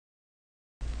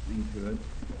listening to it,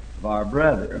 of our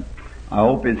brother. I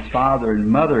hope his father and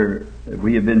mother that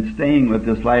we have been staying with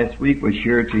this last week was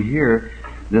sure to hear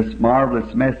this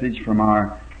marvelous message from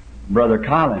our brother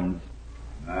Collins.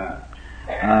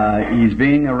 He's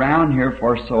been around here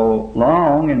for so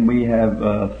long, and we have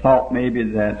thought maybe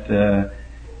that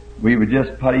we would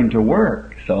just put him to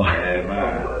work. So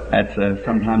that's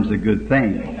sometimes a good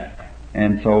thing.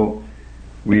 And so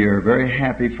we are very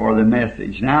happy for the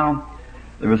message. Now,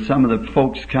 there was some of the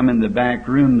folks come in the back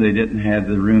room. They didn't have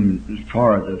the room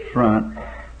far at the front.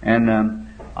 And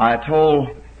I told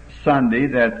Sunday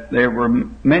that there were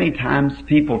many times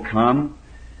people come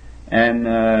and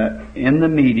in the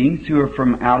meetings who are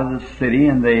from out of the city,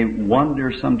 and they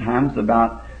wonder sometimes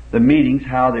about the meetings,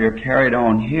 how they're carried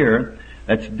on here.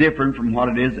 That's different from what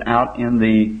it is out in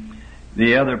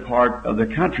the other part of the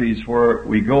countries where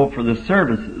we go for the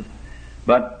services.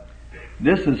 But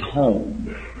this is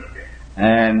home.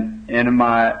 And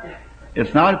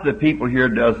it's not that the people here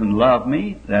doesn't love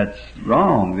me. That's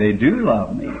wrong. They do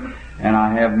love me. And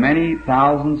I have many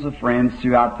thousands of friends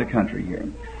throughout the country here.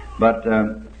 But,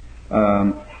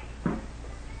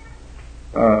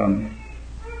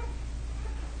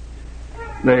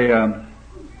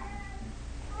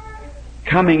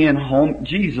 coming in home,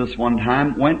 Jesus one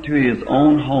time went to his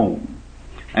own home.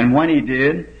 And when he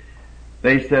did,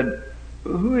 they said,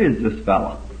 "Who is this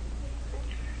fellow?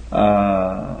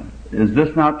 Is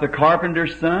this not the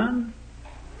carpenter's son?"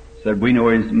 Said, "We know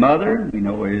his mother, we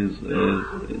know his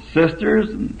sisters,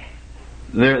 and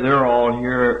they're all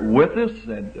here with us."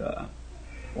 Said,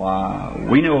 "Why,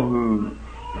 we know who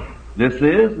this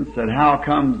is." And said, "How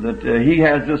comes that he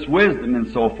has this wisdom?" and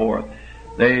so forth.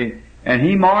 And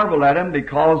he marveled at them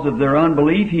because of their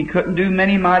unbelief. He couldn't do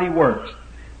many mighty works.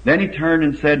 Then he turned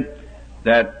and said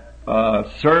that a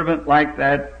servant like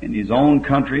that in his own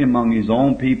country, among his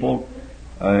own people,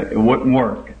 it wouldn't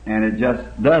work. And it just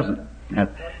doesn't.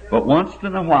 But once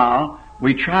in a while,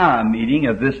 we try a meeting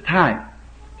of this type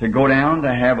to go down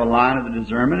to have a line of the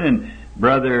discernment. And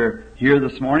brother here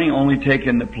this morning only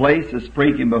taking the place of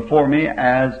speaking before me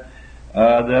as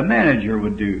the manager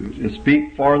would do, to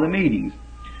speak for the meetings.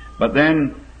 But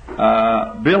then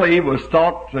Billy was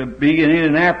thought to be in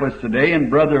Indianapolis today, and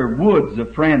Brother Woods, a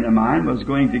friend of mine, was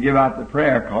going to give out the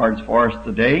prayer cards for us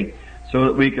today so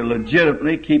that we could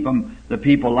legitimately keep the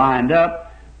people lined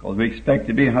up, because we expect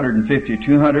to be 150,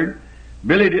 200.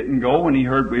 Billy didn't go when he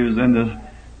heard we was in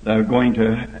going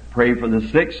to pray for the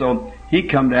sick, so he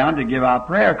come down to give out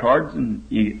prayer cards, and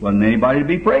he wasn't anybody to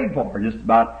be prayed for, just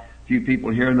about a few people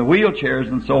here in the wheelchairs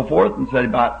and so forth, and said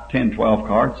about 10, 12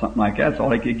 cards, something like that. That's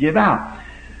all he could give out.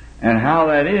 And how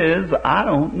that is, I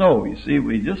don't know. You see,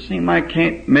 we just seem like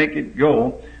can't make it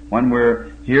go when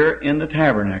we're here in the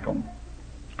tabernacle.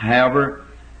 However,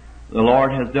 the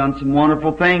Lord has done some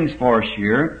wonderful things for us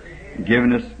here,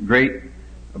 given us great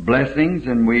blessings,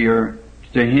 and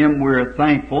to Him we're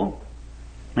thankful.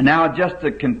 And now, just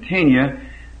to continue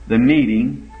the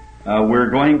meeting, we're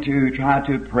going to try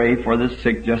to pray for the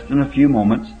sick just in a few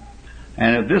moments.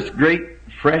 And of this great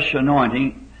fresh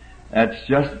anointing that's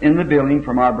just in the building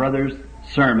from our brother's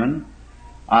sermon,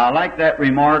 I like that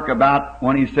remark about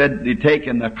when he said they'd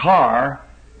taken the car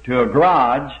to a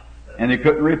garage and they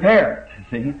couldn't repair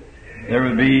it. See? There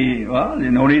would be,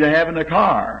 there's no need of having a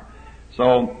car.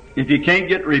 So, if you can't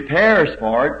get repairs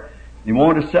for it, you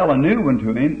want to sell a new one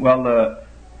to him, well,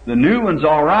 the new one's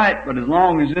alright, but as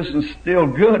long as this is still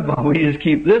good, well, we just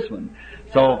keep this one.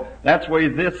 So, that's the way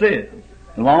this is.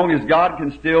 As long as God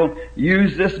can still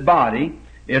use this body,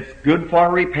 it's good for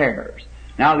repairs.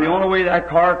 Now, the only way that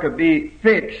car could be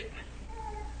fixed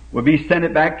would be send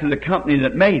it back to the company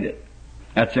that made it.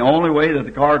 That's the only way that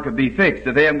the car could be fixed.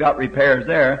 If they haven't got repairs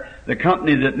there, the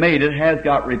company that made it has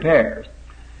got repairs.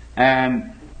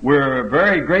 And we're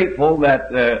very grateful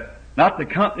that not the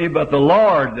company, but the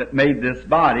Lord that made this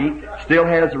body still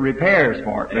has the repairs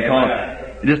for it, because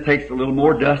it just takes a little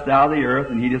more dust out of the earth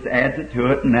and He just adds it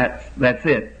to it, and that's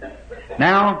it.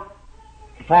 Now,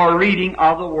 for reading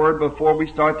of the Word before we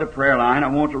start the prayer line, I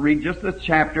want to read just a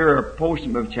chapter or a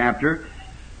portion of a chapter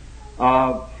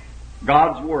of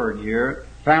God's Word here,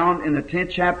 found in the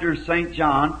 10th chapter of St.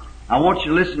 John. I want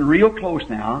you to listen real close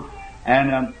now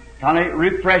and kind of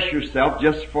refresh yourself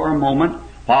just for a moment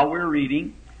while we're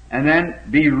reading, and then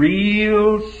be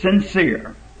real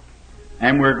sincere.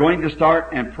 And we're going to start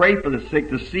and pray for the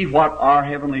sick to see what our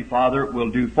Heavenly Father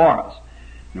will do for us.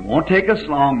 It won't take us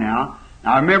long now.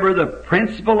 Now remember, the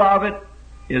principle of it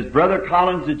is Brother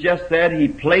Collins had just said, he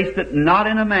placed it not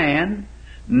in a man,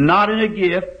 not in a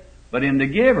gift, but in the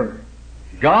giver,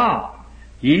 God.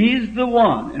 He's the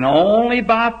one, and only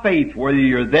by faith, whether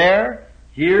you're there,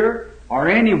 here, or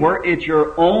anywhere, it's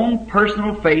your own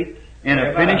personal faith in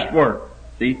a finished work.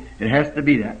 See, it has to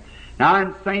be that. Now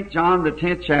in St. John, the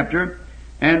 10th chapter,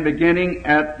 and beginning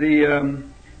at the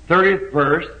 30th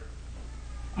verse,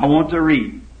 I want to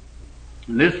read.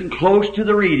 Listen close to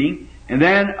the reading, and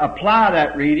then apply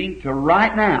that reading to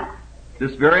right now,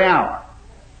 this very hour.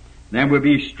 Then we'll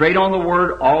be straight on the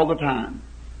Word all the time.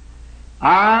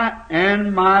 I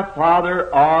and my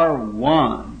Father are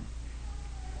one.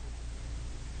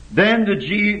 Then the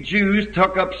Jews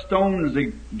took up stones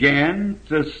again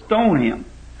to stone him.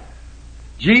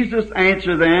 Jesus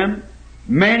answered them,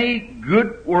 Many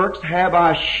good works have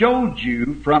I showed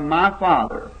you from my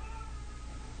Father.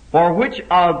 For which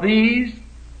of these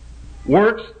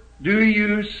works do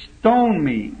you stone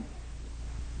me?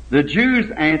 The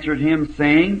Jews answered him,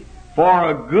 saying, For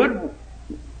a good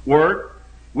work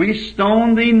we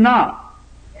stone thee not,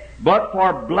 but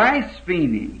for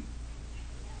blasphemy,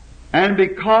 and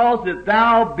because that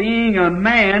thou, being a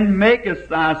man, makest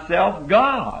thyself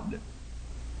God.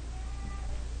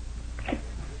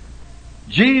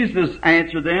 Jesus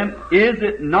answered them, Is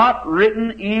it not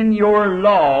written in your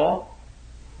law,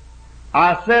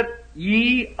 I said,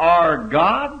 ye are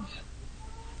gods?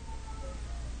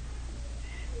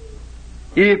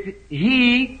 If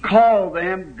he called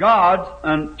them gods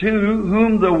unto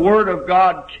whom the word of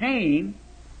God came,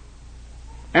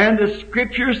 and the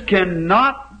scriptures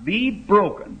cannot be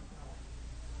broken,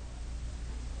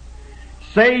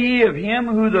 say ye of him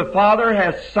who the Father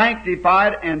has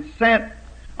sanctified and sent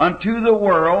unto the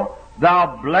world,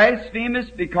 thou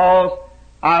blasphemest, because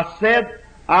I said,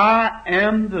 I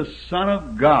am the Son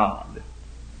of God.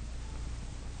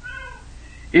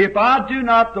 If I do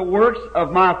not the works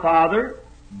of my Father,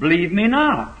 believe me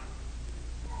not.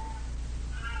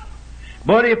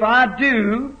 But if I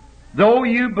do, though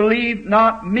you believe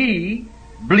not me,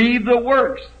 believe the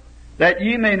works, that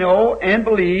ye may know and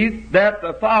believe that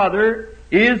the Father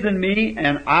is in me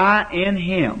and I in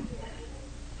him.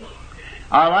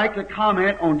 I'd like to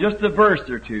comment on just a verse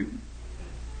or two.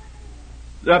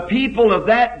 The people of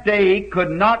that day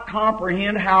could not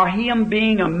comprehend how him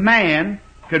being a man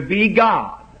could be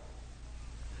God.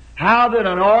 How that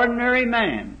an ordinary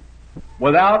man,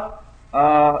 without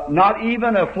not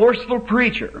even a forceful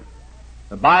preacher,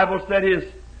 the Bible said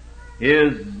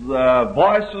his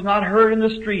voice was not heard in the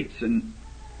streets, and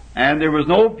there was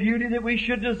no beauty that we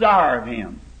should desire of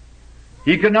him.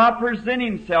 He could not present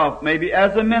himself maybe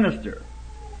as a minister,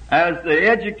 as the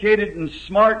educated and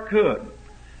smart could.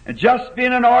 And just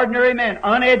being an ordinary man,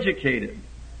 uneducated.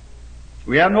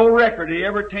 We have no record he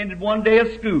ever attended one day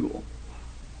of school.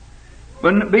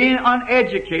 But being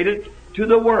uneducated to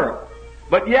the world.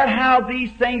 But yet how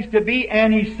these things to be,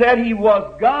 and he said he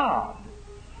was God.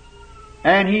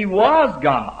 And he was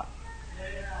God.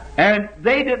 And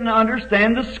they didn't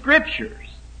understand the Scriptures.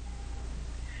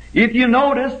 If you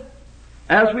notice,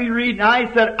 as we read now,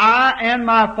 he said, I and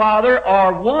my Father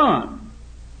are one.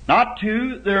 Not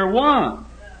two, they're one.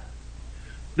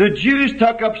 The Jews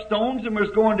took up stones and was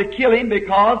going to kill him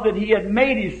because that he had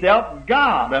made himself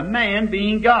God, a man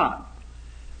being God.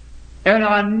 And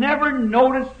I never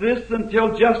noticed this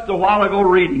until just a while ago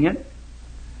reading it.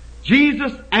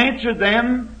 Jesus answered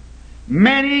them,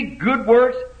 Many good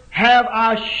works have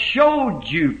I showed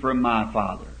you from my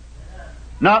Father.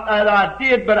 Not that I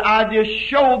did, but I just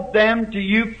showed them to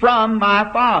you from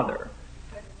my Father.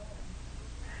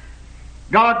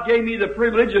 God gave me the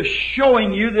privilege of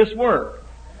showing you this work.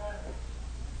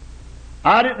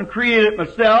 I didn't create it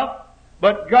myself,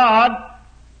 but God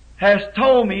has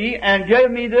told me and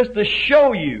gave me this to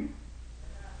show you,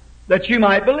 that you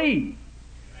might believe.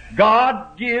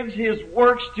 God gives His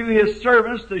works to His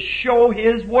servants to show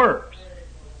His works.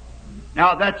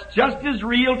 Now that's just as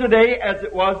real today as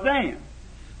it was then.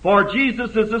 For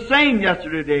Jesus is the same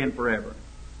yesterday, today, and forever.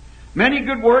 Many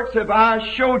good works have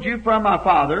I showed you from my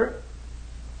Father.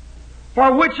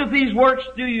 For which of these works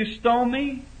do you stone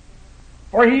me?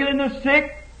 For healing the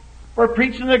sick? For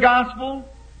preaching the gospel?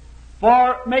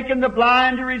 For making the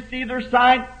blind to receive their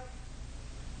sight?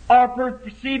 Or for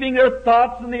perceiving their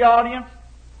thoughts in the audience?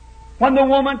 When the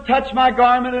woman touched my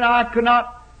garment and I could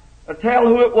not tell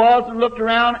who it was and looked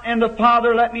around, and the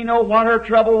Father let me know what her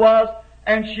trouble was,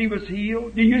 and she was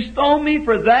healed. Do you stone me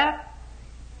for that?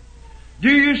 Do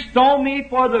you stone me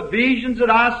for the visions that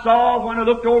I saw when I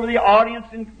looked over the audience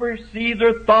and perceived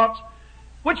their thoughts?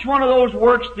 Which one of those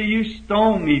works do you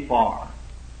stone me for?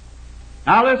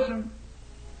 Now listen.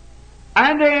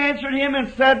 And they answered him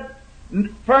and said,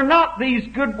 For not these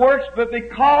good works, but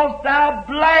because thou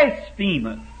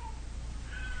blasphemest.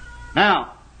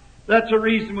 Now, that's a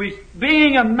reason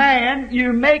being a man,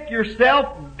 you make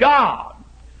yourself God.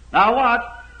 Now watch,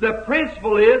 the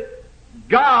principle is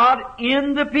God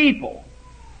in the people.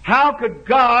 How could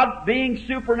God, being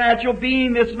supernatural,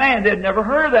 being this man? They'd never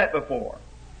heard of that before.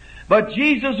 But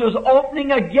Jesus was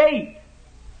opening a gate,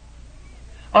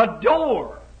 a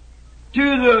door, to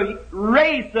the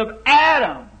race of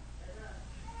Adam.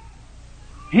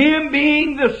 Him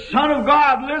being the Son of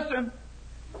God. Listen,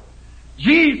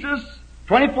 Jesus,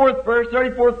 24th verse,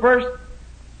 34th verse,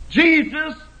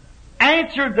 Jesus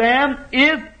answered them,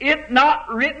 is it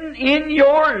not written in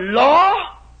your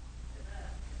law?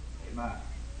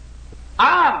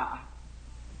 I.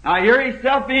 Now here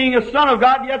himself being a Son of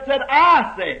God, yet said,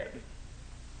 I said.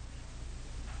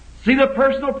 See the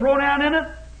personal pronoun in it?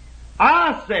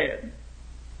 I said,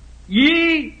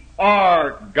 ye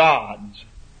are gods.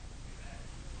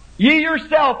 Ye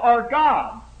yourself are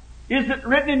gods. Is it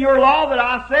written in your law that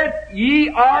I said, ye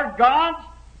are gods?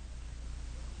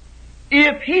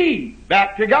 If he,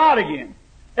 back to God again,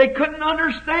 they couldn't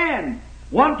understand.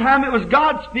 One time it was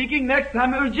God speaking, next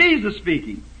time it was Jesus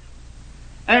speaking.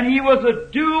 And he was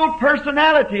a dual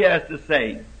personality, as to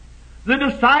say. The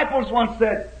disciples once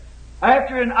said,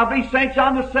 after in, I believe, St.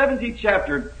 John the 17th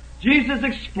chapter, Jesus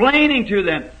explaining to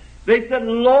them, they said,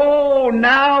 Lo,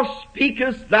 now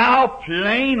speakest thou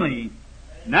plainly.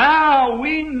 Now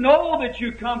we know that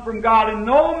you come from God, and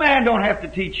no man don't have to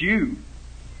teach you.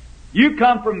 You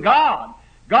come from God.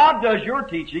 God does your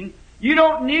teaching. You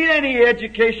don't need any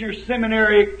education or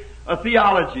seminary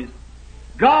theologies.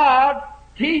 God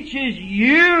teaches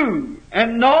you,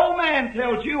 and no man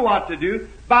tells you what to do.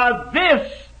 By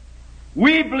this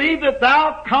we believe that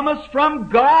thou comest from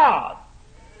God.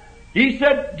 He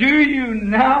said, do you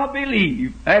now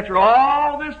believe? After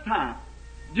all this time,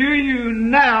 do you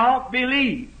now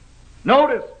believe?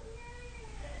 Notice,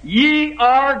 ye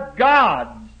are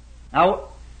gods. Now,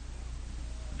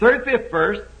 35th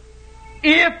verse,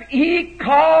 if he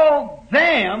called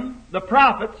them, the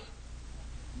prophets,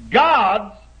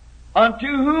 gods, unto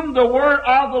whom the word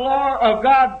of the Lord of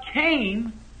God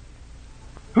came,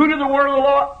 who did the word of the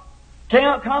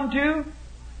Lord come to?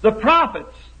 The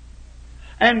prophets.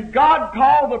 And God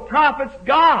called the prophets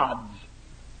gods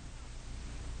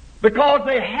because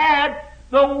they had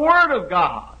the Word of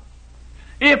God.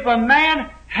 If a man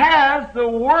has the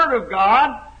Word of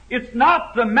God, it's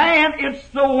not the man, it's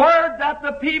the Word that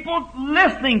the people's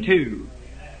listening to.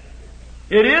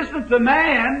 It isn't the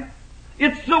man,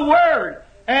 it's the Word.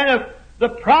 And if the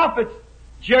prophets,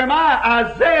 Jeremiah,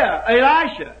 Isaiah,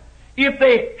 Elisha, if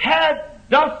they had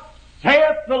thus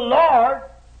saith the Lord,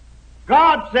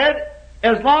 God said,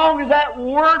 as long as that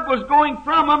word was going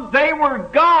from them, they were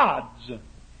gods.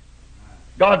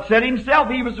 God said himself,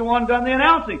 he was the one done the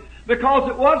announcing. Because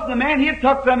it was the man, he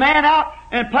took the man out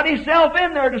and put himself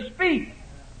in there to speak.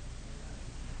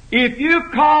 If you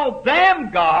call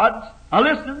them gods, now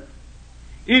listen,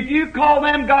 if you call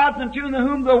them gods unto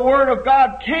whom the word of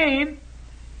God came,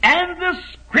 and the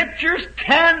scriptures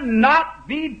cannot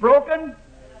be broken,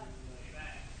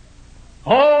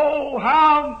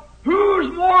 oh,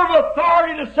 who's more of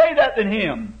authority to say that than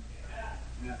him?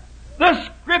 The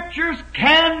scriptures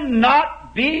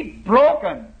cannot be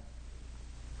broken.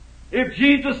 If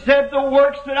Jesus said, the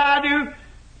works that I do,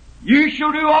 you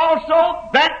shall do also,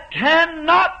 that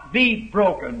cannot be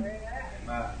broken.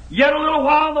 Yet a little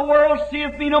while the world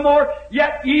seeth me no more,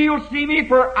 yet ye will see me,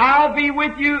 for I'll be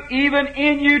with you, even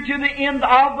in you, to the end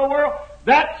of the world.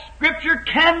 That scripture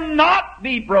cannot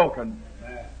be broken.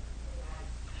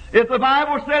 If the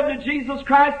Bible said that Jesus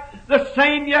Christ, the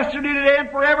same yesterday, today, and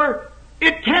forever,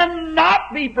 it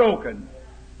cannot be broken.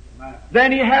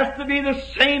 Then He has to be the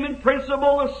same in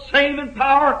principle, the same in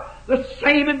power, the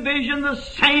same in vision, the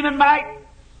same in might.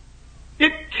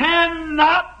 It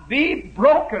cannot be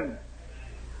broken.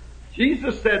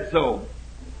 Jesus said so.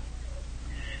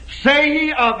 Say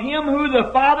ye of Him who the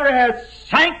Father has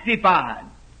sanctified.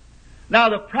 Now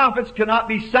the prophets cannot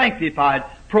be sanctified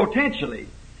potentially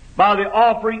by the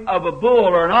offering of a bull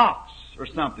or an ox or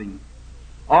something,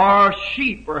 or a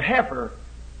sheep or heifer.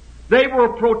 They were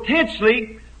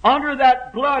potentially under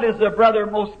that blood, as the brother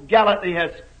most gallantly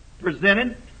has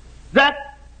presented,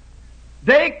 that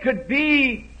they could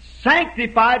be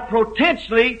sanctified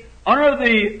potentially under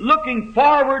the looking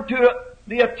forward to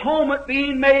the atonement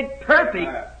being made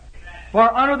perfect. For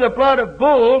under the blood of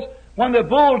bulls, when the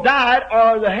bull died,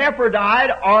 or the heifer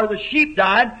died, or the sheep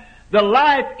died, the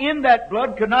life in that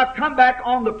blood could not come back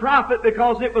on the prophet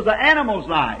because it was an animal's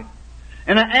life.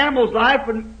 And an animal's life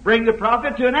would bring the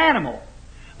prophet to an animal.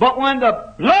 But when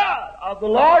the blood of the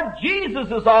Lord Jesus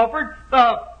is offered,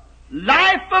 the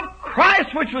life of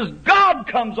Christ, which was God,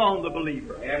 comes on the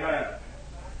believer. Amen.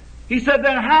 He said,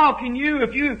 then how can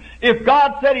you, if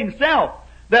God said Himself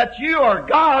that you are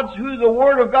God's, who the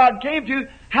Word of God came to,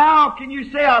 how can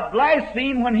you say I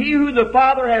blaspheme when He who the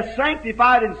Father has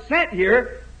sanctified and sent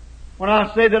here, when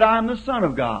I say that I am the Son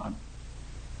of God?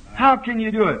 How can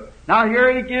you do it? Now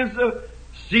here he gives a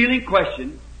sealing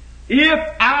question. If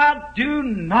I do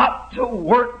not the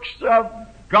works of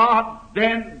God,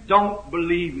 then don't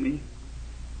believe me.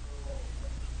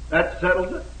 That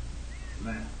settles it.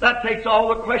 That takes all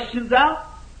the questions out.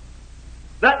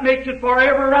 That makes it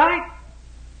forever right.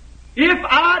 If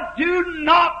I do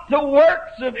not the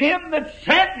works of Him that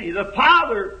sent me, the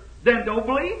Father, then don't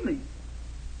believe me.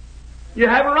 You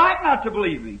have a right not to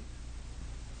believe me.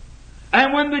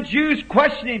 And when the Jews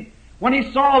questioned Him, when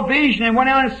He saw a vision and went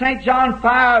out in St. John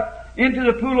 5 into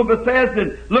the pool of Bethesda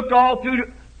and looked all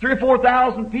through 3,000 or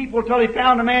 4,000 people till He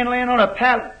found a man laying on a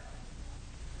pallet.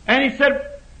 And He said,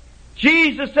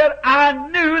 Jesus said, I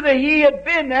knew that he had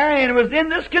been there and was in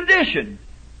this condition.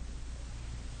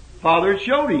 Father had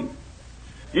showed him.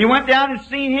 He went down and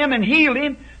seen him and healed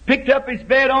him, picked up his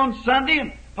bed on Sunday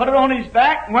and put it on his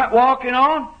back and went walking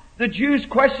on. The Jews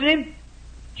questioned him.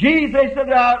 Jesus, they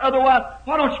said, otherwise,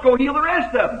 why don't you go heal the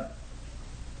rest of them?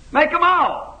 Make them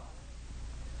all.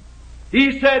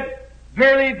 He said,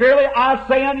 verily, verily, I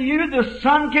say unto you, the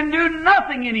Son can do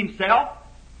nothing in himself,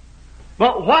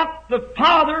 but what the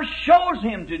Father shows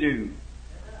Him to do.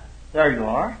 There you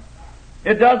are.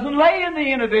 It doesn't lay in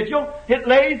the individual, it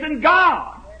lays in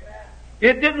God.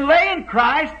 It didn't lay in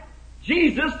Christ,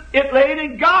 Jesus, it laid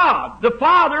in God, the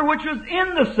Father which was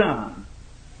in the Son.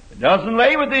 It doesn't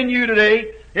lay within you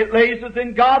today, it lays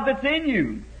within God that's in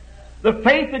you. The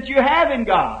faith that you have in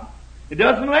God. It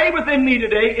doesn't lay within me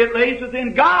today, it lays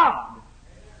within God.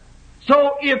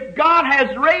 So if God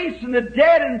has raised from the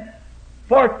dead, and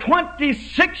for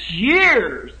 26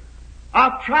 years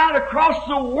I've tried across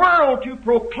the world to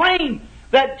proclaim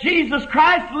that Jesus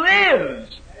Christ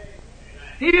lives.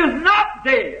 He is not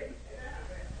dead.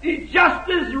 He's just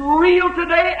as real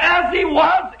today as He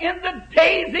was in the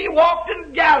days He walked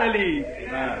in Galilee.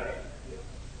 Amen.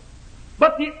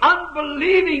 But the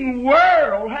unbelieving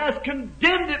world has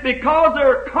condemned it because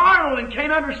they're carnal and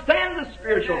can't understand the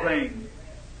spiritual things.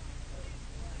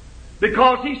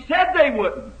 Because He said they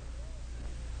wouldn't.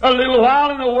 A little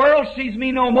while and the world sees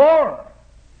me no more.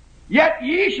 Yet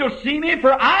ye shall see me,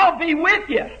 for I'll be with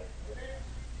you.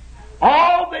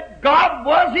 All that God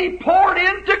was, He poured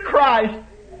into Christ.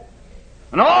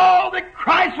 And all that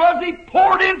Christ was, He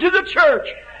poured into the church.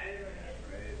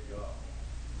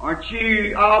 Aren't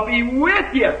you? I'll be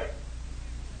with you.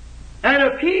 And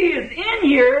if He is in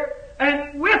here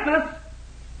and with us,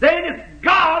 then it's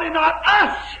God and not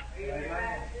us.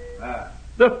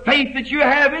 The faith that you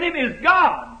have in Him is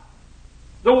God.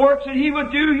 The works that He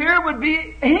would do here would be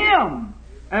Him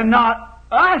and not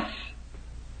us.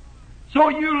 So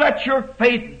you let your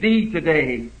faith be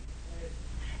today.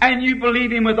 And you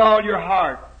believe Him with all your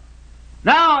heart.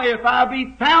 Now if I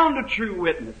be found a true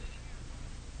witness,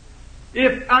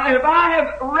 if I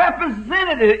have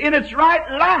represented it in its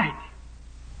right light,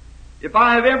 if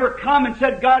I have ever come and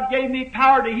said God gave me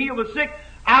power to heal the sick,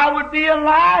 I would be a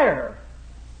liar.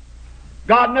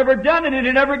 God never done it, and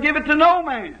He never give it to no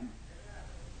man.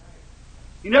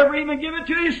 He never even give it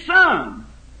to His Son.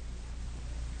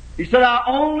 He said, I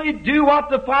only do what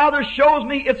the Father shows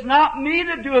me. It's not me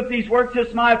that doeth these works,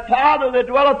 it's my Father that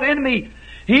dwelleth in me.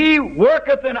 He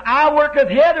worketh and I worketh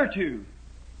hitherto.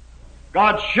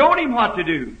 God showed Him what to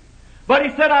do. But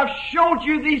He said, I've showed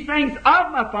you these things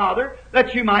of my Father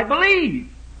that you might believe.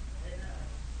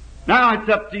 Now it's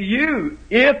up to you.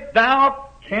 If thou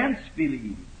canst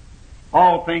believe,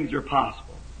 all things are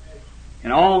possible.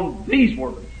 And on these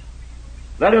words,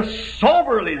 let us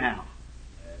soberly now,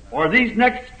 for these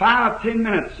next 5-10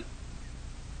 minutes.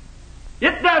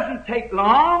 It doesn't take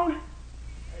long.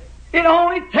 It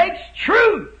only takes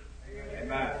truth.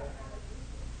 Amen.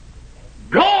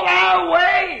 Go our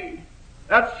way.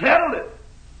 That settled it.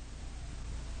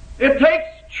 It takes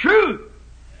truth.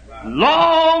 Amen.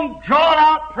 Long drawn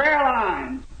out prayer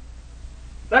lines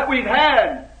that we've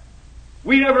had.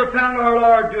 We never found our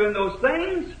Lord doing those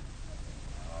things.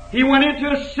 He went into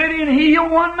a city and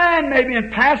healed one man maybe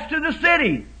and passed to the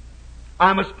city.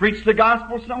 I must preach the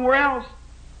gospel somewhere else.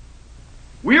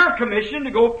 We are commissioned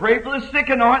to go pray for the sick,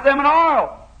 anoint them in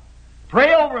oil.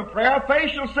 Pray over them. Prayer of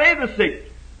faith shall save the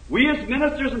sick. We as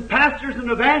ministers and pastors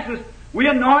and evangelists, we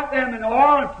anoint them in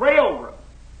oil and pray over them.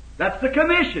 That's the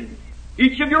commission.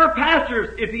 Each of your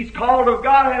pastors, if he's called of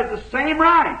God, has the same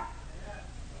right.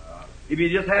 If he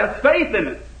just has faith in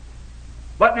it.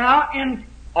 But now, in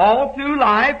all through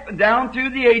life and down through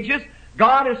the ages,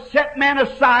 God has set men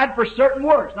aside for certain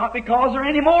works, not because they're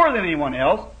any more than anyone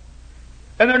else,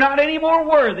 and they're not any more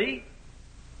worthy,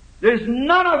 There's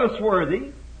none of us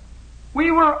worthy.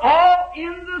 We were all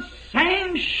in the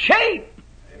same shape.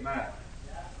 Amen.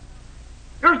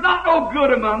 There's not no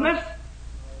good among us.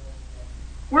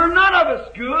 We're none of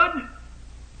us good.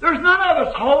 There's none of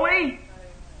us holy.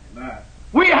 Amen.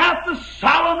 We have to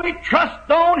solemnly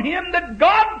trust on Him that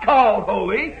God called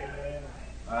holy.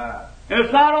 Amen. And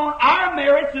it's not on our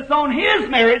merits, it's on His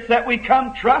merits that we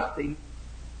come trusting.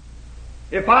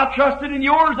 If I trusted in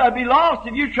yours, I'd be lost.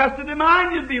 If you trusted in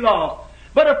mine, you'd be lost.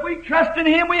 But if we trust in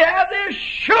Him, we have the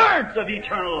assurance of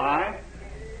eternal life.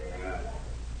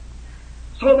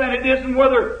 So that it isn't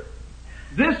whether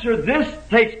this or this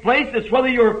takes place, it's whether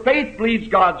your faith believes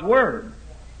God's Word.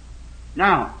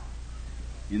 Now,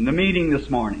 in the meeting this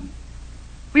morning,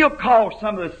 we'll call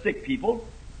some of the sick people.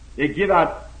 They give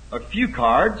out a few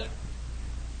cards.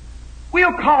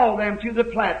 We'll call them to the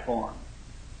platform.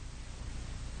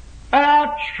 And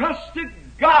I trust to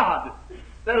God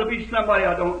that'll be somebody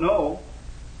I don't know.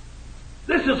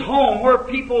 This is home where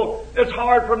people, it's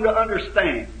hard for them to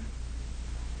understand.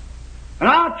 And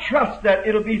I trust that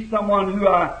it'll be someone who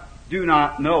I do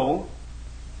not know.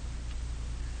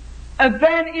 And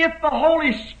then if the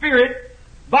Holy Spirit,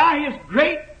 by His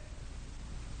great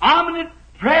omniscient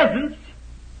presence,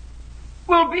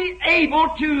 will be able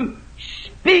to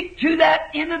speak to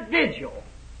that individual,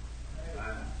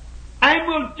 and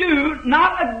will do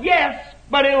not a guess,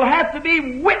 but it'll have to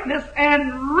be witness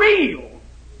and real.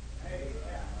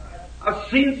 I've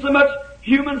seen so much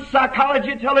human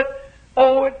psychology tell it,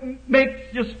 oh, it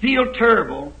makes us feel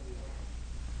terrible.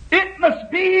 It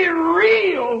must be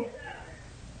real.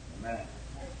 Amen.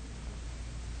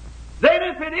 Then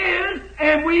if it is,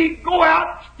 and we go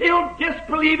out still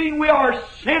disbelieving, we are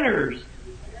sinners.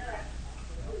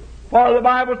 For the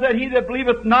Bible said, he that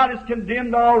believeth not is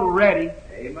condemned already.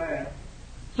 Amen.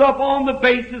 So upon the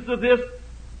basis of this,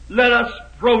 let us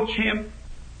approach Him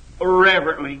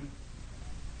reverently.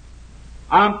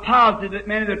 I'm positive that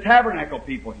many of the tabernacle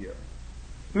people here,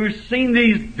 who've seen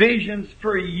these visions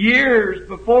for years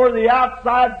before the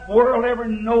outside world ever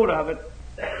knowed of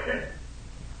it.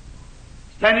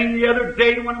 Standing the other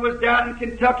day when I was down in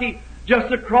Kentucky,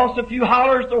 just across a few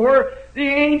hollers to where the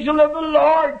angel of the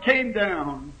Lord came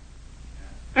down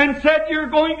and said, you're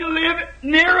going to live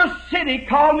near a city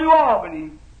called New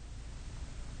Albany.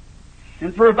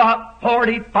 And for about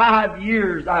 45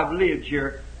 years I've lived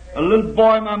here. A little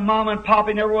boy, my mom and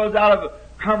papi never was out of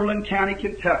Cumberland County,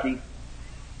 Kentucky.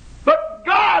 But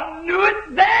God knew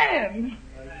it then.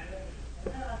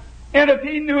 And if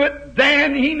He knew it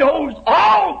then, He knows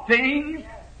all things.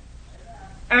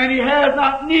 And He has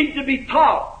not need to be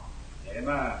taught.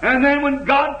 Amen. And then when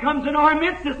God comes in our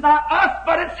midst, it's not us,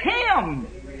 but it's Him.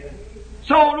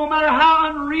 So no matter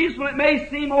how unreasonable it may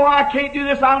seem, oh, I can't do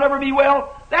this, I'll never be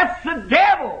well, that's the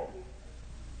devil.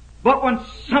 But when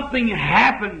something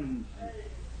happens,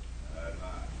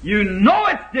 you know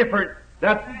it's different.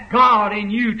 That's God in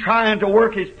you trying to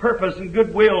work His purpose and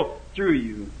goodwill through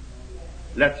you.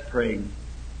 Let's pray.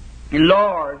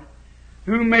 Lord,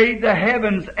 who made the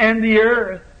heavens and the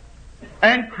earth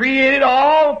and created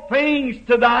all things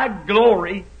to Thy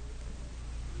glory,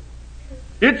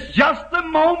 it's just a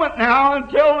moment now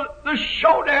until the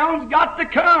showdown's got to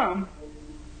come.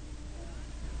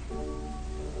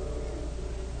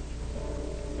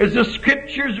 Is the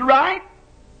Scriptures right?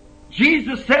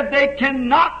 Jesus said they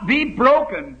cannot be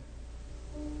broken.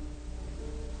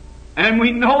 And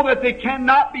we know that they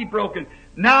cannot be broken.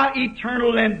 Now,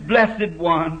 eternal and blessed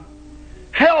One,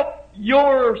 help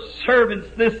your servants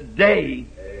this day.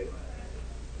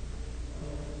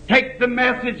 Take the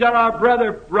message that our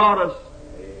brother brought us.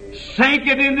 Sink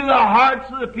it into the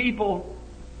hearts of the people.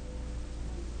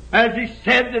 As he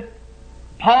said that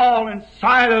Paul and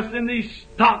Silas in these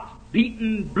stocks,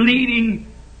 beaten, bleeding,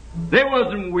 they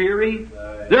wasn't weary.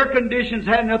 Their conditions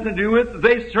had nothing to do with it.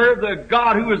 They served the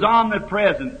God who was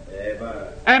omnipresent. Amen.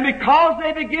 And because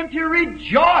they began to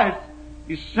rejoice,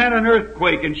 He sent an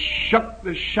earthquake and shook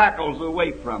the shackles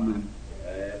away from them.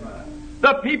 Amen.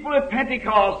 The people at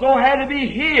Pentecost, though, had to be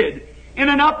hid in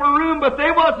an upper room, but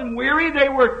they wasn't weary. They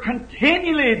were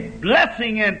continually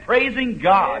blessing and praising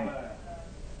God. Amen.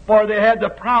 For they had the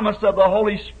promise of the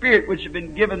Holy Spirit which had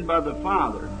been given by the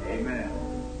Father. Amen.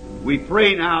 We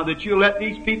pray now that you'll let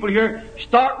these people here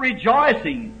start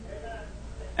rejoicing.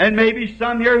 And maybe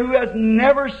some here who has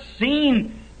never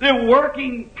seen the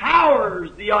working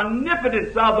powers, the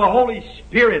omnipotence of the Holy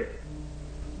Spirit.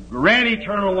 Grant,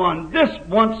 Eternal One, this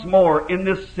once more in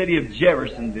this city of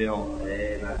Jeffersonville.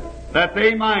 Amen. That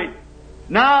they might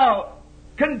now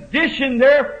condition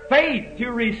their faith to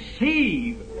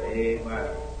receive. Amen.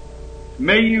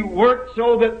 May you work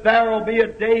so that there will be a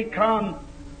day come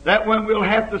that when we'll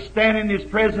have to stand in His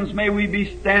presence, may we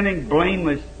be standing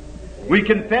blameless. We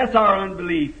confess our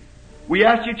unbelief. We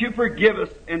ask You to forgive us,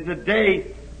 and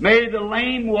today may the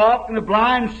lame walk, and the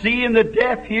blind see, and the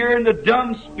deaf hear, and the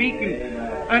dumb speak,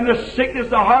 and the sickness,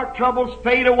 the heart troubles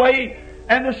fade away,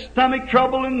 and the stomach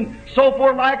trouble, and so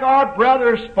forth, like our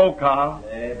brother spoke of.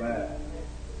 Amen.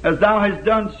 As Thou hast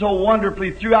done so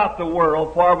wonderfully throughout the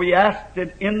world, for we asked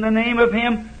it in the name of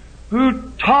Him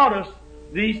who taught us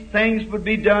these things would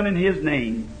be done in His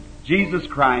name, Jesus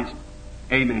Christ.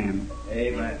 Amen.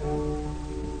 Amen.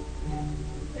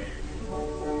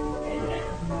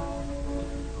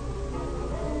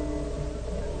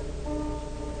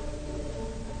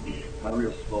 I'm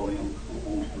real slowly on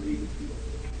reading.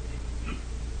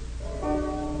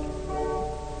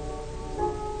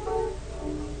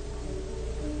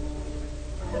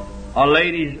 A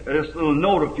lady, just a little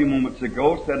note a few moments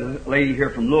ago, said a lady here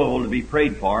from Louisville to be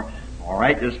prayed for. All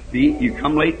right, you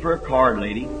come late for a card,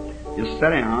 lady. Just sit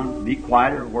down, be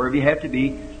quiet, or wherever you have to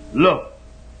be. Look,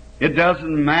 it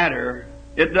doesn't matter.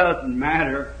 It doesn't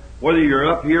matter whether you're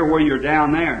up here or whether you're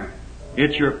down there.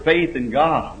 It's your faith in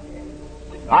God.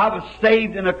 I was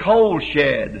saved in a coal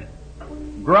shed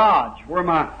garage where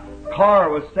my car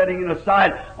was sitting in the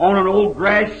side on an old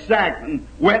grass sack and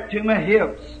wet to my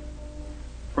hips.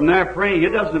 From there praying, it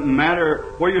doesn't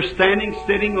matter where you're standing,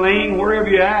 sitting, laying, wherever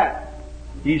you're at.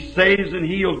 He saves and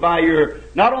heals by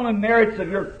not on the merits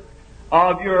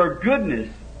of your goodness,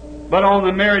 but on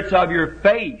the merits of your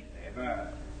faith. Amen.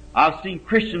 I've seen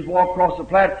Christians walk across the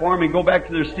platform and go back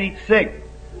to their seat sick.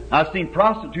 I've seen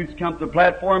prostitutes come to the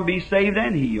platform and be saved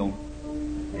and healed.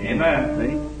 Amen.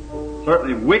 See?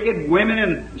 Certainly wicked women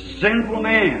and sinful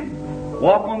men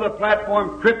walk on the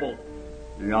platform crippled.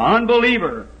 The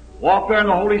unbeliever walk there and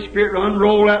the Holy Spirit will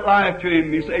unroll that life to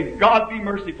him. You say, God be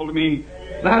merciful to me.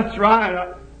 That's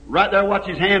right. Right there watch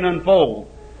his hand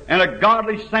unfold. And a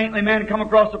godly, saintly man come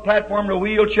across the platform in a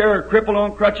wheelchair or crippled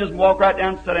on crutches and walk right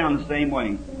down and sit down the same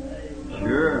way.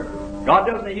 Sure. God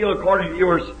doesn't heal according to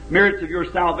your merits of your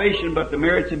salvation, but the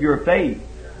merits of your faith.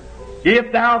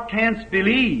 If thou canst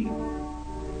believe,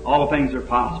 all things are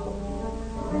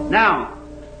possible. Now,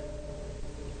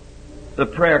 the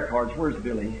prayer cards. Where's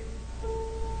Billy?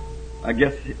 I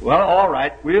guess, well, all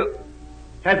right.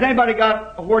 Has anybody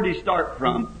got, where did he start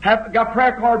from? Got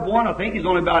prayer card 1? I think he's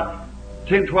only about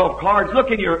 10, 12 cards.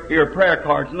 Look in your prayer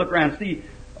cards and look around and see.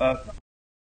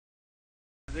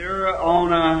 They're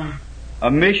on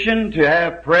a mission to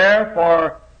have prayer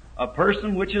for a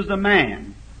person which is a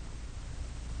man.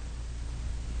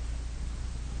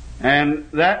 And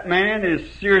that man is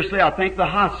seriously, I think, the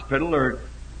hospital or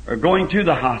going to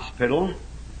the hospital.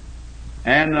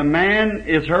 And the man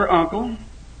is her uncle.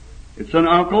 It's an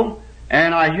uncle.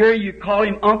 And I hear you call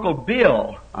him Uncle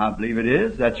Bill. I believe it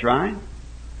is. That's right.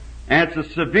 And it's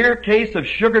a severe case of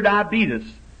sugar diabetes.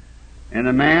 And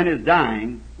the man is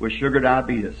dying with sugar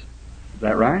diabetes. Is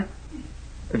that right?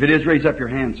 If it is, raise up your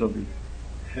hand so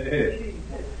that...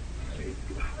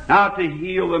 Now, to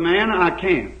heal the man, I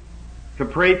can. To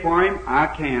pray for him, I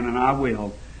can and I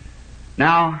will.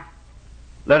 Now,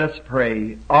 let us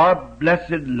pray. Our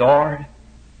blessed Lord,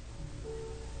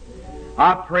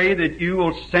 I pray that you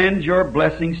will send your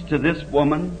blessings to this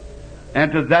woman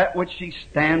and to that which she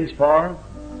stands for.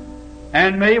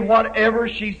 And may whatever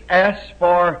she's asked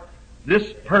for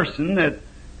this person that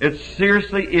is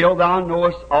seriously ill, thou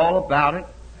knowest all about it.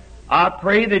 I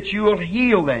pray that you will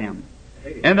heal them.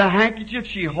 And the handkerchief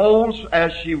she holds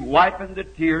as she wiping the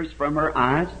tears from her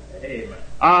eyes,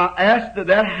 I ask that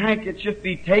that handkerchief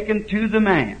be taken to the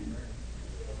man,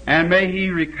 and may he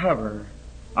recover.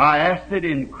 I ask it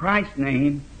in Christ's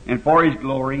name and for His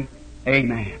glory.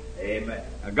 Amen. Amen.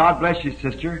 Now, God bless you,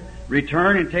 sister.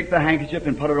 Return and take the handkerchief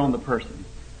and put it on the person.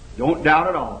 Don't doubt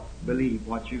at all. Believe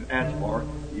what you ask for,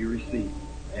 you receive.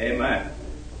 Amen.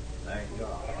 Thank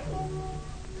God.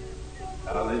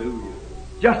 Hallelujah.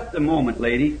 Just a moment,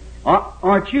 lady.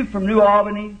 Aren't you from New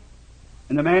Albany?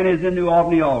 And the man is in New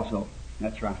Albany also.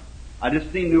 That's right. I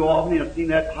just seen New Albany. I've seen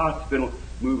that hospital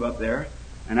move up there.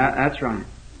 And that's right.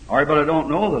 All right, but I don't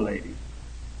know the lady.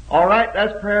 All right,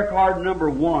 that's prayer card number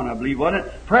 1, I believe, wasn't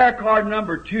it? Prayer card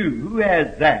number 2. Who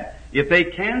has that? If they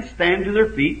can stand to their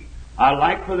feet, I'd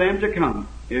like for them to come.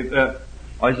 If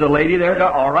is the lady there?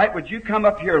 All right, would you come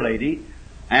up here, lady,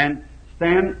 and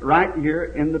stand right here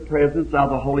in the presence of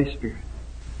the Holy Spirit.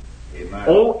 Amen.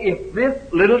 Oh, if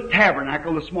this little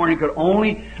tabernacle this morning could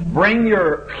only bring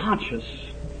your conscience.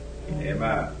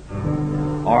 Amen.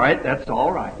 All right, that's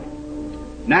all right.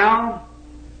 Now,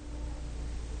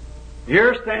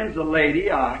 here stands a lady.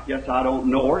 I guess I don't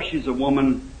know her. She's a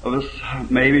woman of us,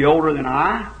 maybe older than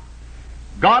I.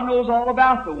 God knows all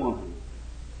about the woman.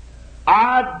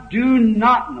 I do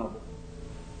not know.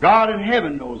 God in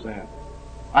heaven knows that.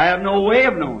 I have no way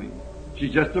of knowing.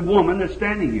 She's just a woman that's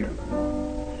standing here.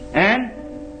 And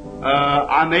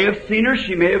I may have seen her,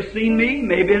 she may have seen me,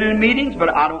 may have been in meetings, but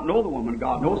I don't know the woman.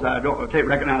 God knows that. I can't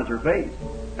recognize her face.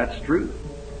 That's true.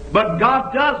 But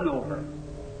God does know her.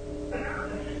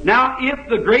 Now, if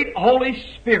the great Holy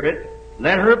Spirit,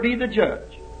 let her be the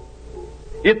judge.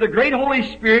 If the great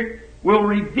Holy Spirit will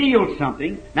reveal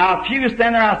something. Now, if she was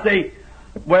standing there, I'd say,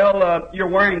 well, you're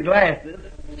wearing glasses,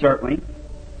 certainly.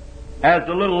 As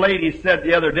the little lady said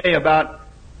the other day about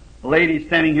a lady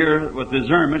standing here with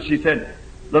discernment, she said,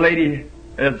 the lady,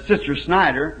 Sister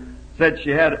Snyder, said she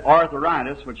had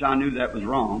arthritis, which I knew that was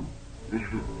wrong.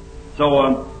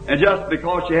 So, and just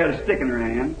because she had a stick in her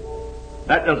hand,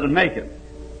 that doesn't make it.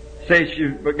 Say she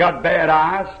got bad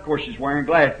eyes, of course she's wearing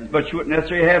glasses, but she wouldn't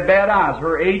necessarily have bad eyes.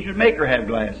 Her age would make her have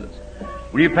glasses.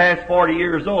 When you pass 40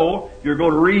 years old, you're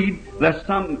going to read, unless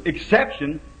some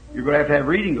exception, you're going to have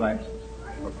reading glasses.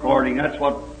 That's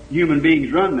what human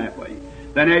beings run that way.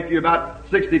 Then after you're about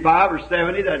 65 or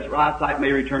 70, that eyesight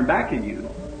may return back again.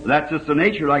 That's just the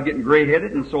nature, like getting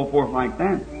gray-headed and so forth like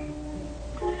that.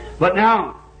 But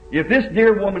now, if this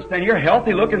dear woman standing here, a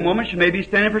healthy-looking woman, she may be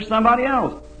standing for somebody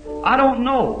else. I don't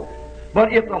know.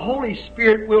 But if the Holy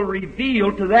Spirit will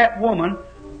reveal to that woman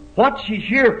what she's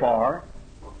here for,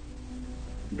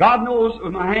 God knows,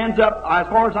 with my hands up, as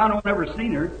far as I know, I've never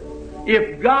seen her.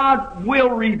 If God will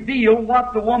reveal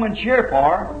what the woman's here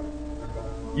for,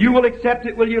 you will accept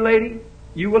it, will you, lady?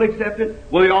 You will accept it?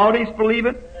 Will you always believe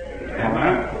it?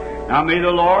 Amen. Now may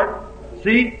the Lord,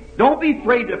 see, don't be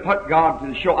afraid to put God to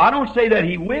the show. I don't say that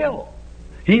He will.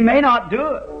 He may not do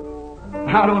it.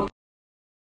 I don't.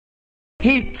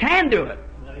 He can do it.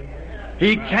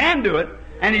 He can do it,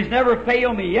 and He's never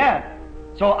failed me yet.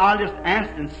 So I'll just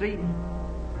ask and see.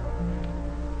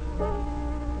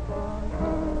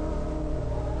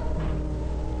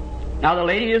 Now the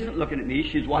lady isn't looking at me.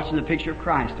 She's watching the picture of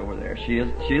Christ over there. She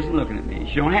isn't looking at me.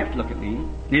 She don't have to look at me.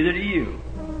 Neither do you.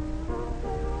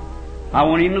 I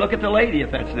won't even look at the lady if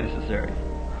that's necessary.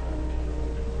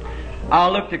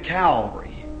 I'll look to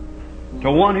Calvary,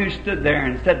 to one who stood there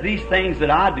and said, these things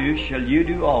that I do shall you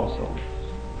do also.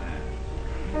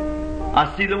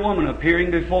 I see the woman appearing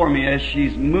before me as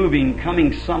she's moving,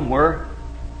 coming somewhere.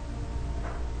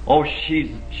 Oh,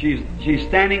 she's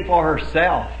standing for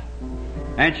herself.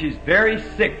 And she's very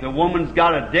sick. The woman's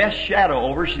got a death shadow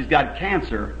over her. She's got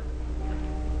cancer.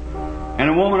 And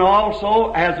the woman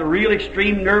also has a real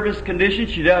extreme nervous condition.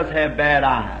 She does have bad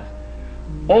eyes.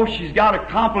 Oh, she's got a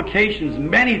complications,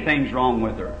 many things wrong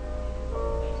with her.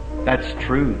 That's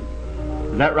true.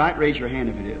 Is that right? Raise your hand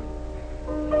if it is.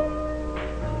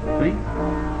 See?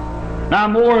 Now,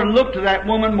 more look to that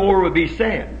woman, more would be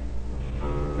said.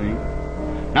 See?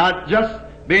 Now, just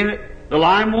being the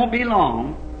line won't be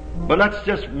long. But let's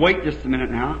just wait just a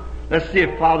minute now. Let's see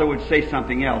if Father would say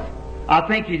something else. I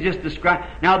think he just described.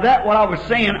 Now that what I was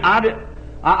saying, I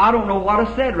don't know what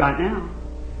I said right now.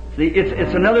 See,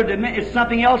 it's another dimension. It's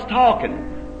something else talking.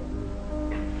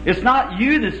 It's not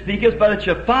you that speaketh, but it's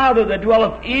your Father that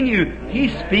dwelleth in you. He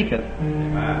speaketh. You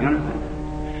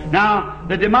understand? Now,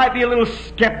 that there might be a little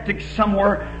skeptic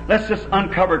somewhere. Let's just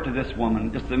uncover to this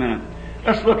woman just a minute.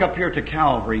 Let's look up here to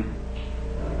Calvary.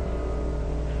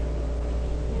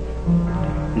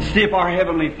 And see if our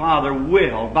Heavenly Father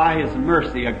will, by His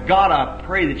mercy, God, I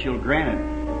pray that You'll grant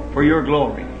it for Your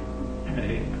glory.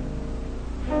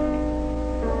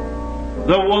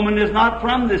 The woman is not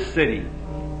from this city.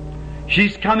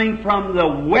 She's coming from the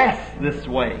west this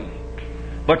way.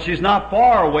 But she's not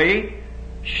far away.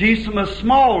 She's from a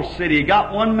small city,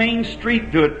 got one main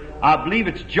street to it. I believe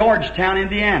it's Georgetown,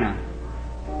 Indiana.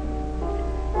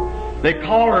 They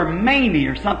call her Mamie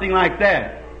or something like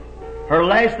that. Her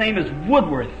last name is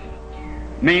Woodworth.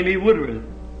 Mamie Woodworth.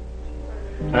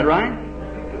 Is that right?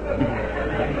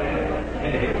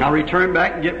 Now return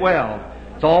back and get well.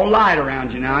 It's all light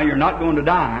around you now. You're not going to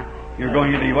die. You're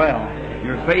going to be well.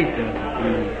 Your faith is.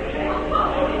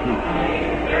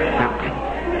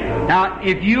 Now,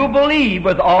 if you believe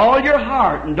with all your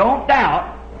heart and don't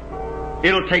doubt,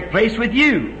 it'll take place with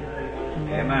you.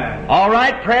 Amen. All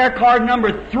right, prayer card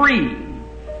number 3.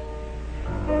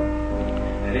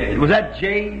 Was that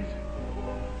J's?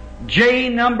 J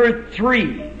number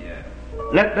 3. Yeah.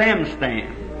 Let them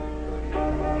stand.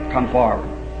 Come forward.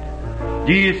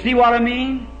 Do you see what I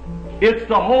mean? It's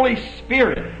the Holy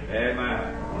Spirit.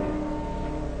 Amen.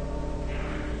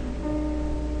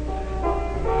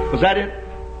 Was that it?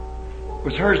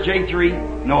 Was hers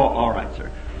J3? No, all right,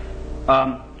 sir.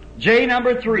 J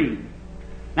number 3.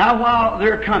 Now, while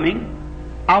they're coming,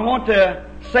 I want to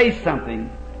say something.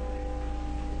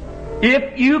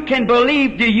 If you can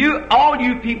believe, all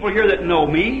you people here that know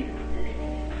me,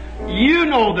 you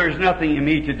know there's nothing in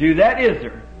me to do that, is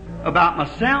there? About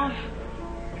myself?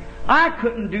 I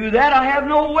couldn't do that. I have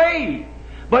no way.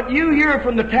 But you here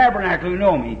from the tabernacle who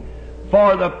know me,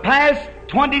 for the past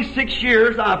 26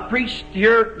 years I've preached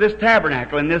here this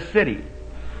tabernacle in this city.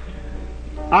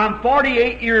 I'm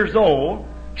 48 years old,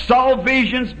 saw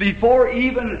visions before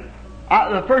even,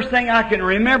 the first thing I can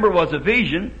remember was a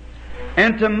vision,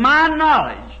 and to my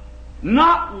knowledge,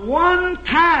 not one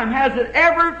time has it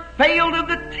ever failed of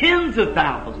the tens of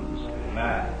thousands.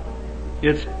 Amen.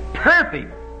 It's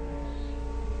perfect.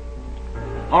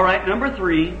 All right, number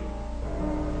 3.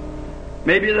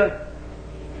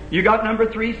 You got number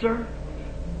 3, sir?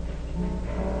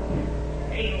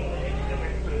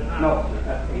 No.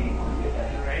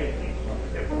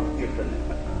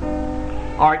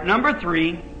 All right, number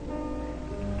 3.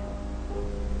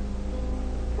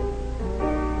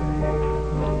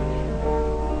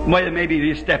 Well, maybe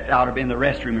you stepped out or been in the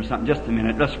restroom or something. Just a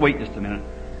minute. Let's wait just a minute.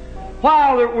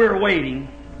 While we're waiting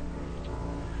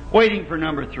for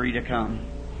number 3 to come,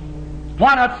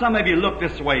 why not some of you look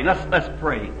this way? Let's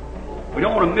pray. We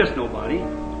don't want to miss nobody.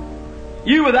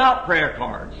 You without prayer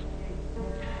cards.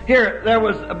 Here, there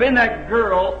was been that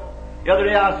girl the other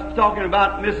day. I was talking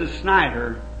about Mrs.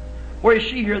 Snyder. Where is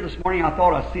she here this morning? I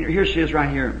thought I seen her. Here she is, right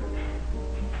here.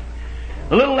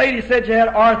 The little lady said she had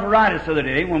arthritis the other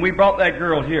day when we brought that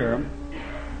girl here.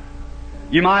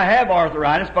 You might have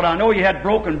arthritis, but I know you had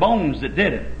broken bones that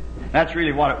did it. That's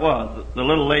really what it was. The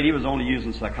little lady was only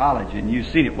using psychology, and you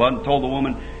seen it, wasn't? Told the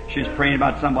woman she was praying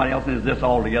about somebody else, and is this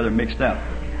all together mixed up.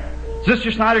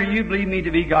 Sister Snyder, you believe me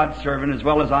to be God's servant as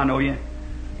well as I know you,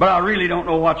 but I really don't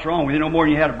know what's wrong with you no more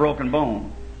than you had a broken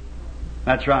bone.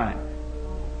 That's right.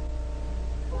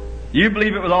 You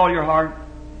believe it with all your heart?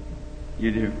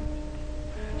 You do.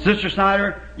 Sister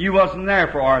Snyder, you wasn't there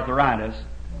for arthritis.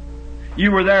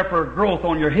 You were there for growth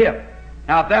on your hip.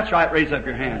 Now, if that's right, raise up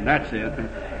your hand. That's it.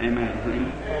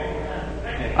 Amen.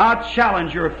 I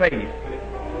challenge your faith.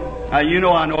 I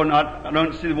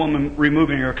don't see the woman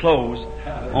removing her clothes,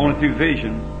 only through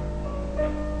vision.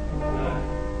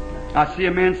 I see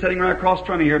a man sitting right across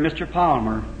from me here, Mr.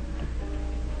 Palmer.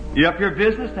 You up here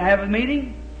business to have a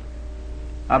meeting?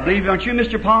 I believe, aren't you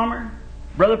Mr. Palmer?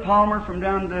 Brother Palmer from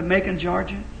down to Macon,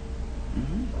 Georgia?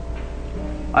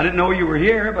 Mm-hmm. I didn't know you were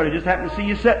here, but I just happened to see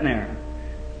you sitting there.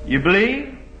 You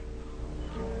believe?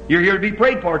 You're here to be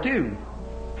prayed for, too.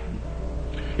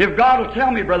 If God will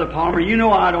tell me, Brother Palmer, you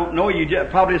know I don't know you,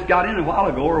 probably just got in a while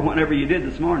ago or whenever you did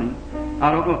this morning.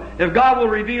 I don't know. If God will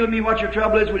reveal to me what your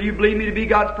trouble is, will you believe me to be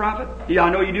God's prophet? Yeah, I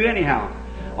know you do anyhow.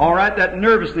 All right, that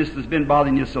nervousness has been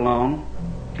bothering you so long.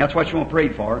 That's what you want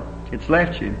prayed for. It's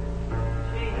left you.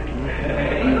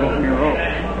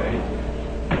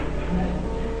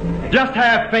 Just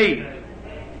have faith.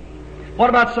 What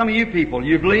about some of you people?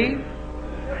 You believe?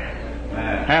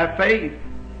 Have faith.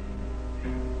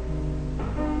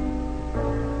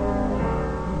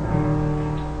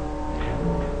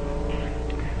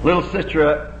 Little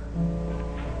sister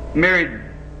married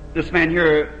this man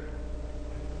here.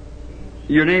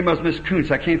 Your name was Miss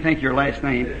Kuntz. I can't think of your last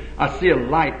name. I see a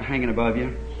light hanging above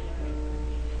you.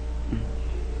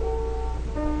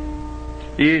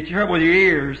 You trouble with your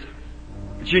ears.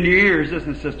 It's in your ears,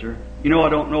 isn't it, sister? You know I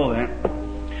don't know that.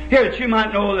 Here, that you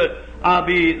might know that I'll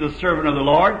be the servant of the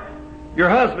Lord. Your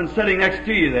husband sitting next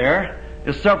to you there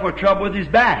is suffering with trouble with his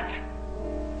back.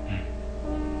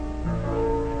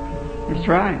 That's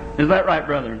right. Is that right,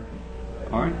 brother?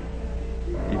 All right.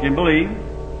 You can believe.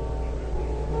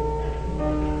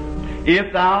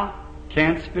 If thou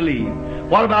canst believe.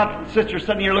 What about sister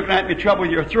sitting here looking at me, trouble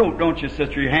with your throat, don't you,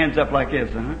 sister? Your hands up like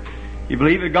this, huh? You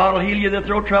believe that God will heal you the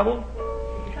throat trouble?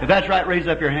 If that's right, raise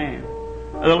up your hand.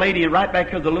 The lady right back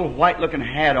here with the little white-looking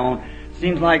hat on.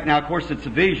 Seems like, now, of course, it's a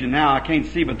vision now. I can't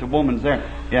see, but the woman's there.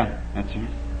 Yeah, that's her.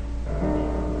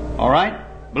 All right?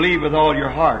 Believe with all your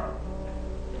heart.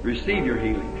 Receive your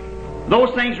healing.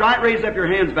 Those things right, raise up your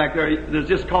hands back there. There's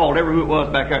just called, whatever who it was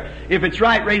back there. If it's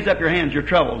right, raise up your hands, your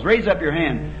troubles. Raise up your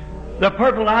hand. The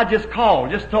purple I just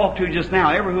called, just talked to just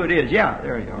now, ever who it is. Yeah,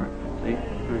 there you are. See?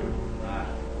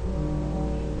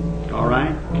 All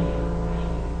right?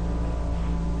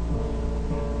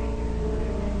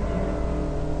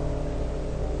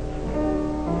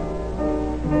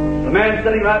 The man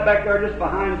sitting right back there just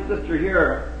behind sister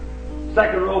here,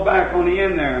 second row back on the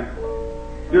end there.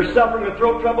 You're suffering with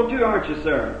throat trouble too, aren't you,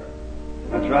 sir?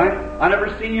 That's right. I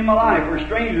never seen you in my life. We're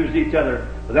strangers to each other.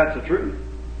 But that's the truth.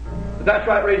 If that's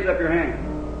right, raise up your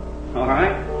hand. All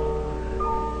right?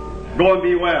 Go and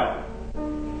be well.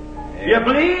 You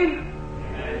believe?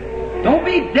 Don't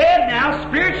be dead now,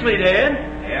 spiritually dead.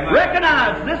 Amen.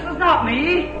 Recognize, this is not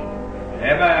me.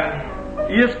 Amen.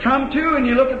 You just come to and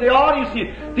you look at the audience,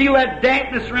 you feel that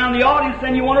dampness around the audience,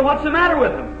 and you wonder what's the matter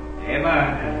with them.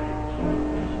 Amen.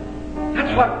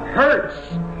 That's what hurts.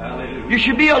 Hallelujah. You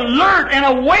should be alert and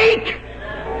awake.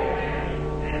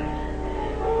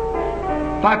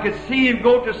 If I could see you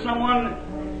go to someone,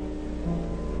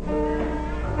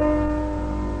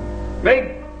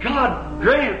 may God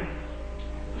grant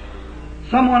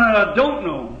someone that I don't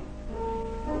know.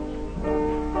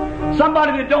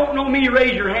 Somebody that don't know me,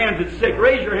 raise your hands that's sick.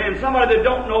 Raise your hand. Somebody that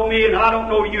don't know me and I don't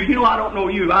know you. You know I don't know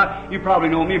you. You probably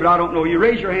know me, but I don't know you.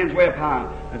 Raise your hands way up high.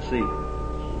 Let's see.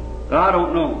 But I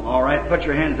don't know. All right, put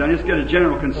your hands down. Just get a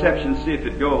general conception and see if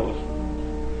it goes.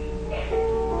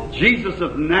 Jesus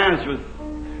of Nazareth,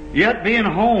 yet being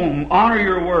home, honor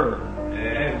your word.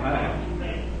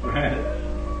 Amen. Right.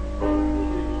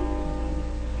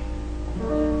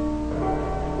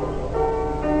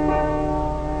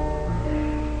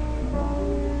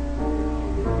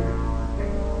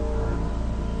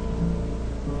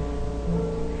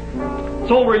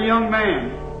 It's over a young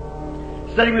man,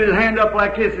 sitting with his hand up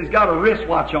like this. He's got a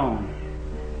wristwatch on.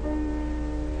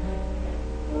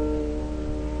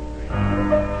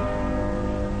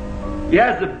 He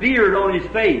has a beard on his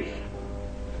face.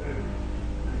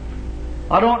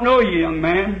 I don't know you, young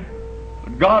man,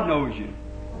 but God knows you.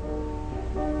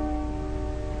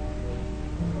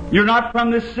 You're not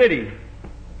from this city.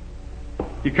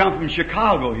 You come from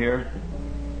Chicago here.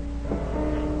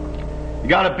 You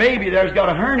got a baby there's got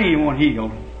a hernia you won't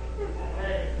heal.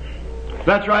 If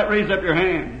that's right, raise up your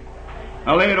hand.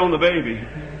 I'll lay it on the baby.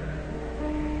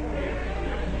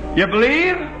 You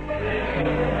believe?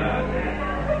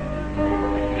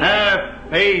 Have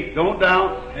faith, don't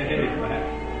doubt.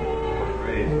 Amen.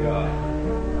 Praise God.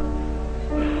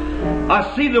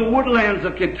 I see the woodlands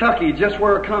of Kentucky just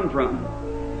where I come from.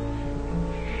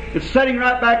 It's sitting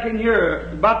right back in here,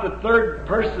 about the third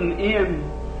person in.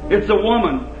 It's a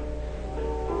woman.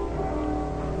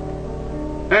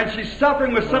 And she's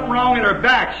suffering with something wrong in her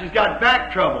back. She's got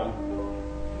back trouble.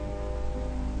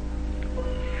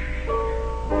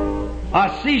 I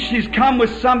see she's come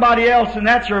with somebody else, and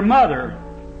that's her mother.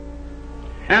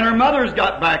 And her mother's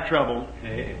got back trouble.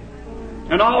 Amen.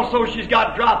 And also she's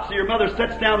got dropsy. Her mother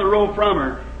sits down the road from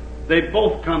her. They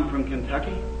both come from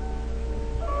Kentucky.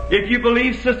 If you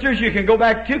believe, sisters, you can go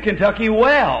back to Kentucky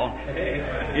well.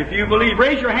 Amen. If you believe,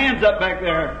 raise your hands up back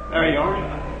there. There you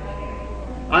are.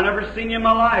 I never seen you in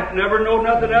my life. Never know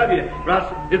nothing of you.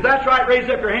 But if that's right, raise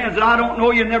up your hands. And I don't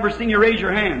know you, never seen you raise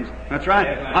your hands. That's right.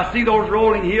 Amen. I see those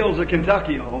rolling hills of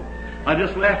Kentucky. Oh, I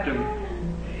just left them.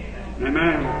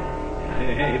 Amen.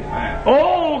 Amen.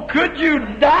 Oh, could you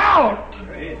doubt?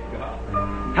 Praise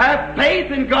God. Have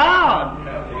faith in God.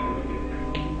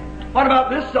 Hallelujah. What about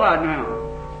this side now?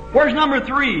 Where's number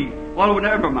 3? Well,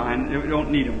 never mind. We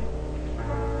don't need them.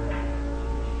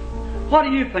 What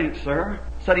do you think, sir?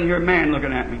 Sitting here, a man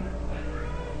looking at me.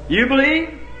 You believe?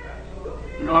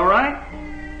 All right.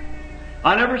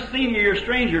 I never seen you. You're a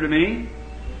stranger to me.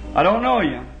 I don't know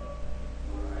you.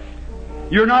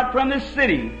 You're not from this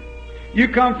city. You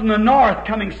come from the north,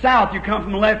 coming south. You come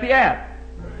from Lafayette.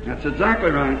 That's exactly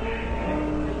right.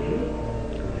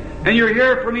 And you're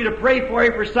here for me to pray for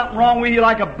you for something wrong with you,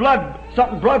 like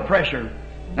blood pressure.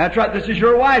 That's right. This is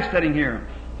your wife sitting here.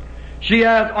 She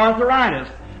has arthritis.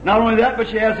 Not only that, but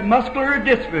she has muscular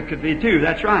dystrophy too.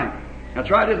 That's right. That's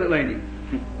right, isn't it, lady?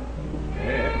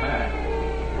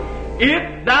 Amen.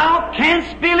 If thou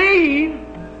canst believe,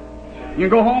 you can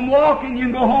go home walking, you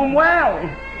can go home well.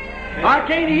 I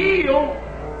can't heal,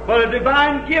 but a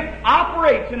divine gift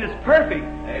operates and is perfect.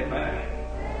 Amen.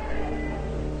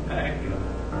 Thank you.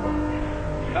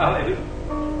 Hallelujah.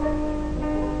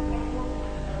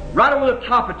 Right over the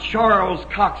top of Charles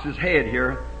Cox's head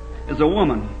here is a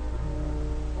woman.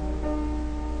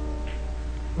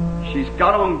 She's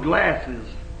got on glasses.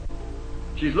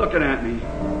 She's looking at me.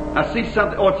 I see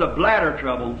something. Oh, it's a bladder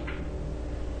trouble.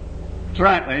 That's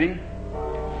right, lady.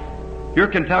 You're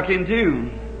Kentuckian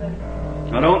too.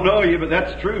 I don't know you, but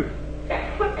that's true.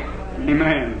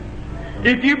 Amen.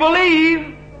 If you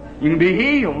believe, you can be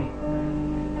healed.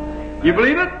 You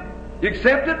believe it? You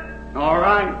accept it? All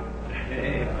right.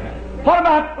 Amen. What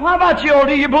about you?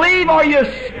 Do you believe? Are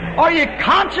you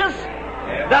conscious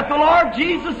that the Lord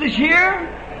Jesus is here?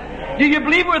 Do you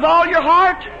believe with all your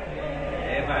heart?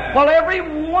 Amen. Well, every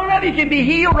one of you can be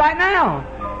healed right now.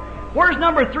 Where's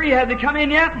number 3? Have they come in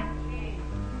yet?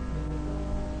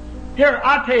 Here,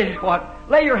 I'll tell you what.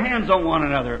 Lay your hands on one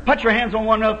another. Put your hands on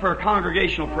one another for a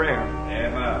congregational prayer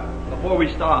Amen. before we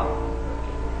stop.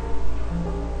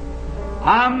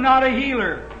 I'm not a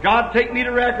healer. God take me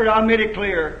to record, I made it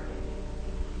clear.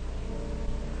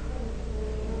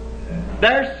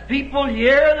 There's people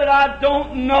here that I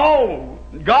don't know.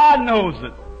 God knows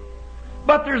it.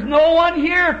 But there's no one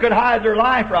here could hide their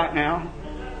life right now.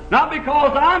 Not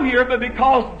because I'm here, but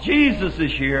because Jesus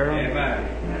is here.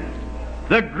 Amen.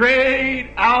 The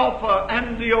great Alpha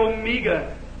and the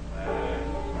Omega.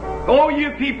 Oh,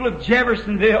 you people of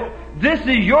Jeffersonville, this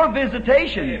is your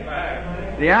visitation.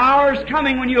 Amen. The hour is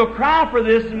coming when you'll cry for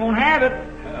this and won't have it.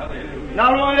 Hallelujah.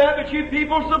 Not only that, but you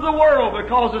peoples of the world,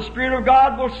 because the Spirit of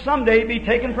God will someday be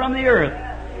taken from the earth.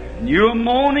 And you'll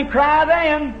moan and cry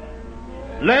then.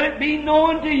 Let it be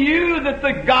known to you that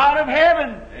the God of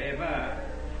heaven Amen.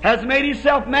 has made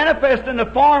Himself manifest in the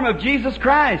form of Jesus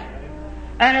Christ,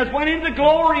 and has went into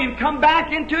glory and come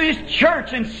back into His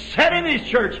church and sat in His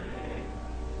church.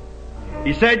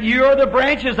 He said, you are the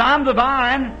branches, I'm the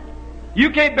vine. You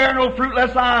can't bear no fruit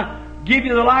unless I give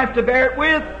you the life to bear it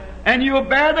with. And you will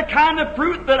bear the kind of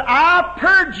fruit that I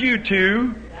purge you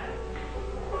to.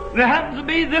 That happens to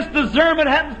be, this discernment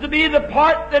happens to be the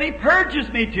part that He purges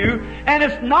me to. And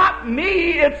it's not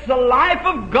me, it's the life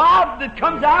of God that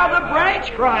comes out of the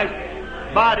branch Christ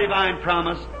by divine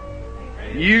promise.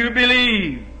 You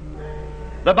believe.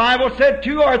 The Bible said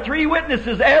 2 or 3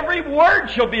 witnesses, every word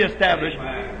shall be established.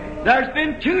 There's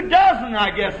been 24,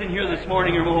 I guess, in here this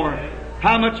morning or more.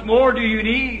 How much more do you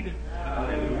need?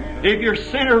 If you're a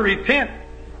sinner, repent.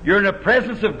 You're in the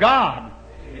presence of God.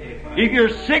 If you're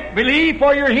sick, believe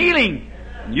for your healing.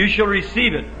 You shall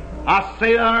receive it. I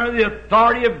say that under the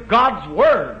authority of God's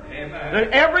Word. Amen. That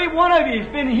every one of you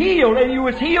has been healed, and you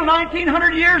was healed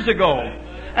 1900 years ago.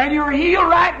 And you're healed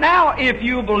right now if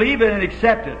you believe it and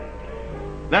accept it.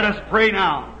 Let us pray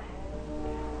now.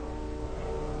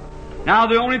 Now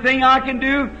the only thing I can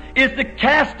do is to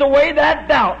cast away that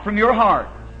doubt from your heart.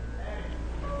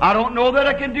 I don't know that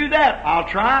I can do that. I'll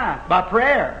try by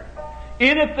prayer.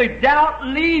 And if the doubt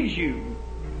leaves you,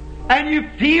 and you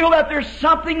feel that there's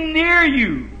something near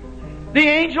you, the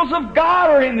angels of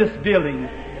God are in this building.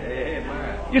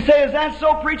 Amen. You say, is that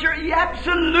so, preacher? Yeah,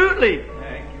 absolutely.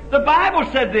 The Bible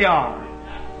said they are.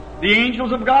 The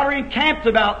angels of God are encamped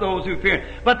about those who fear.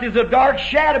 But there's a dark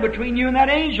shadow between you and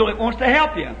that angel that wants to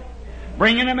help you.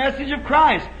 Bringing a message of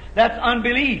Christ. That's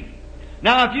unbelief.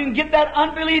 Now, if you can get that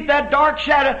unbelief, that dark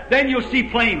shadow, then you'll see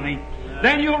plainly.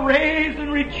 Then you'll raise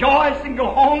and rejoice and go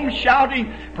home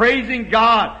shouting, praising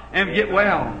God, and get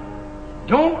well.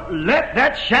 Don't let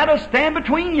that shadow stand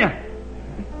between you.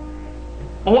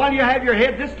 While you have your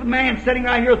head, this man sitting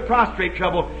right here with prostrate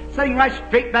trouble, sitting right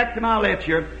straight back to my left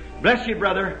here. Bless you,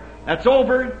 brother. That's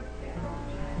over.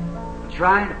 That's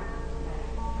right.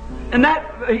 And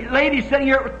that lady sitting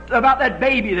here about that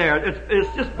baby there,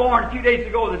 it's just born a few days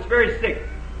ago that's very sick.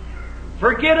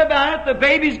 Forget about it. The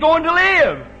baby's going to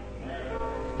live.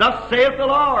 Thus saith the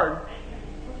Lord.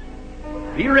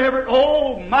 Be reverent.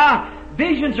 Oh, my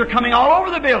visions are coming all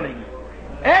over the building.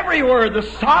 Everywhere. The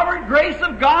sovereign grace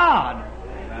of God.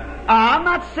 I'm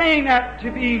not saying that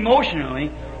to be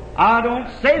emotionally. I don't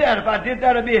say that. If I did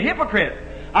that, I'd be a hypocrite.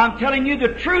 I'm telling you the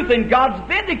truth, and God's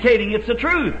vindicating it's the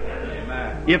truth.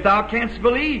 Amen. If thou canst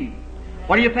believe.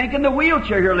 What do you think in the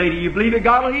wheelchair here, lady? You believe that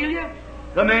God will heal you?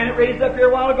 The man that raised up here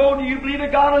a while ago, do you believe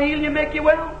that God will heal you and make you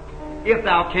well? If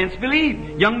thou canst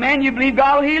believe. Young man, you believe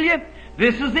God will heal you?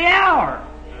 This is the hour.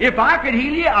 If I could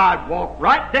heal you, I'd walk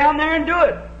right down there and do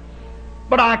it.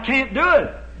 But I can't do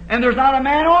it. And there's not a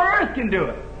man on earth can do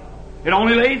it. It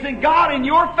only lays in God and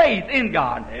your faith in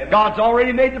God. Amen. God's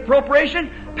already made the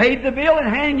appropriation, paid the bill, and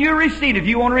handed you a receipt if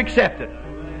you want to accept it.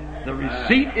 The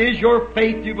receipt is your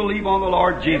faith to believe on the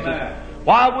Lord Jesus. Amen.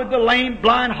 Why would the lame,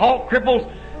 blind, halt,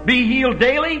 cripples be healed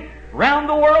daily? Round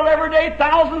the world every day,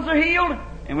 thousands are healed.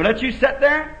 And will let you sit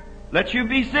there? Let you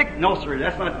be sick? No, sir,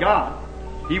 that's not God.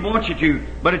 He wants you to,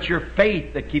 but it's your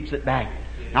faith that keeps it back.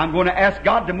 I'm going to ask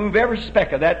God to move every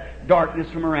speck of that darkness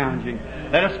from around you.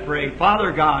 Let us pray.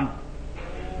 Father God,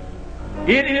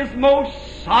 it is most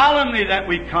solemnly that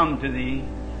we come to Thee.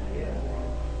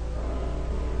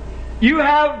 You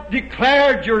have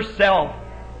declared yourself.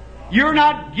 You're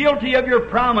not guilty of your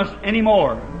promise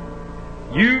anymore.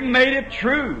 You made it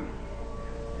true.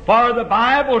 For the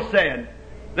Bible said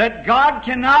that God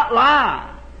cannot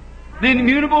lie. The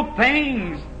immutable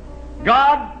things,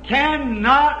 God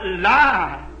cannot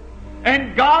lie.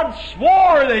 And God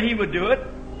swore that He would do it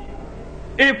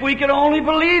if we could only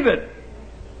believe it.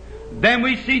 Then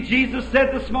we see Jesus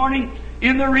said this morning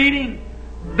in the reading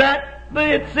that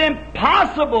it's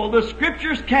impossible. The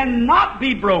Scriptures cannot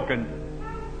be broken.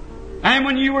 And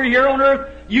when you were here on earth,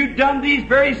 you'd done these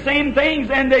very same things,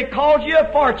 and they called you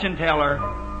a fortune teller,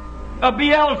 a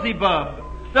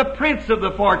Beelzebub, the prince of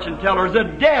the fortune tellers, the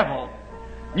devil.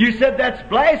 You said that's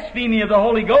blasphemy of the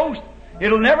Holy Ghost.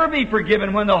 It'll never be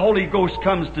forgiven when the Holy Ghost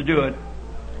comes to do it.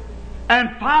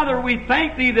 And Father, we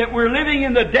thank Thee that we're living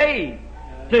in the day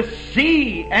to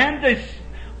see and to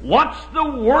watch the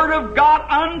Word of God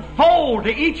unfold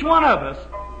to each one of us.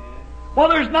 Well,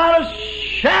 there's not a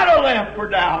shadow left for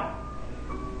doubt.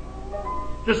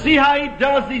 To see how He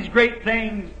does these great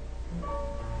things,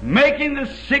 making the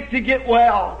sick to get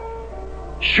well,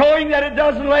 showing that it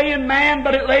doesn't lay in man,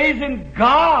 but it lays in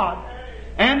God.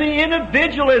 And the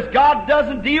individual, as God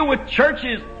doesn't deal with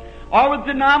churches or with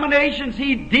denominations,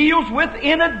 He deals with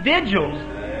individuals.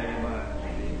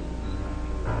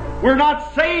 We're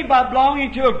not saved by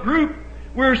belonging to a group.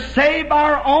 We're saved by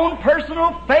our own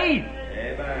personal faith.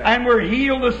 And we're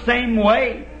healed the same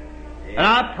way. And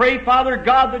I pray, Father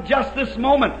God, that just this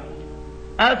moment,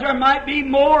 as there might be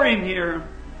more in here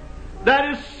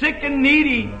that is sick and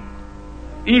needy.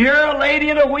 You hear a lady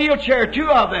in a wheelchair, 2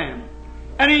 of them,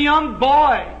 and a young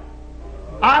boy.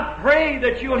 I pray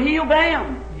that You'll heal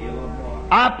them.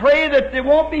 I pray that there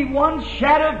won't be one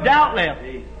shadow of doubt left.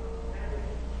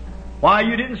 Why,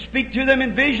 You didn't speak to them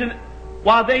in vision.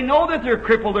 Why, they know that they're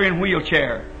crippled, they're in a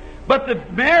wheelchair. But the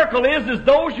miracle is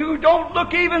those who don't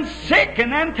look even sick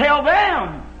and then tell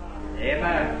them.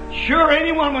 Amen. Sure,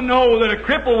 anyone would know that a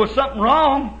cripple was something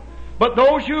wrong, but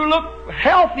those who look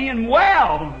healthy and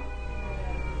well,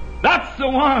 that's the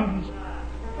ones.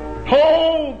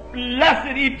 Oh,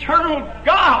 blessed eternal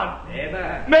God.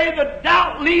 Amen. May the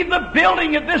doubt leave the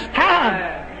building at this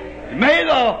time. May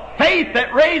the faith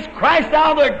that raised Christ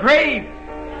out of the grave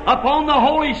upon the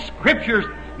Holy Scriptures,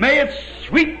 may it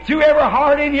sweep through every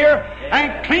heart in here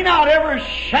and clean out every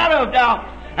shadow of doubt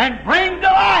and bring to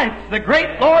life the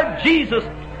great Lord Jesus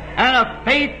and a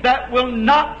faith that will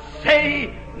not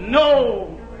say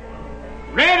no.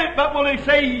 Grant it, but will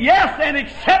say yes and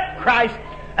accept Christ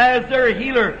as their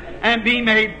healer and be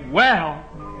made well.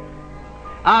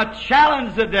 I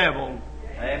challenge the devil.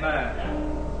 Amen.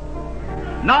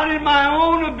 Not in my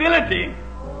own ability,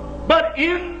 but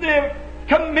in the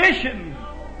commission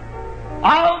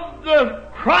of the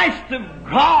Christ of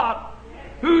God,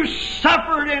 who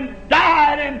suffered and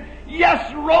died and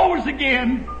yes, rose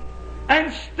again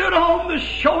and stood on the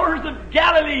shores of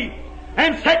Galilee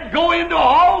and said, "Go into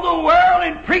all the world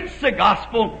and preach the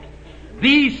gospel.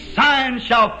 These signs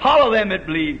shall follow them that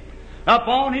believe."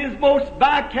 Upon His most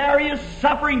vicarious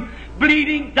suffering,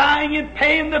 bleeding, dying, and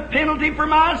paying the penalty for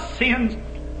my sins,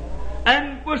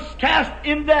 and was cast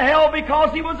into hell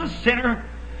because He was a sinner,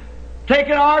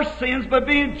 taking our sins, but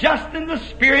being just in the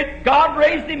Spirit, God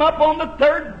raised Him up on the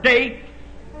 3rd day,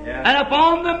 and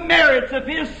upon the merits of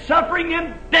His suffering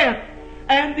and death,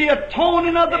 and the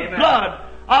atoning of the Amen. blood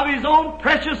of His own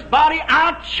precious body,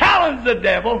 I challenge the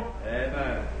devil.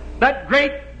 Amen. That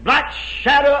great black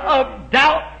shadow of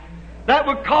doubt that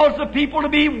would cause the people to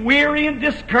be weary and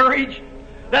discouraged,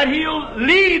 that He'll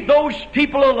leave those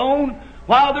people alone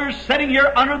while they're sitting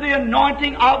here under the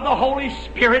anointing of the Holy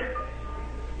Spirit.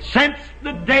 Since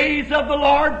the days of the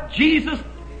Lord Jesus,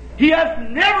 He has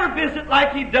never visited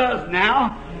like He does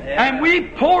now. And we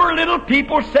poor little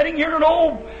people sitting here in an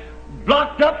old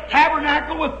blocked up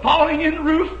tabernacle with falling in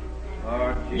roof,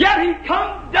 yet He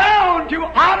come down to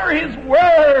honor His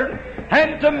Word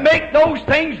and to make those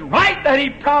things right that He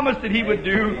promised that He would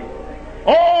do.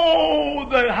 Oh,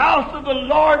 the house of the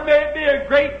Lord may be a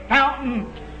great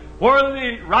fountain where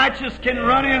the righteous can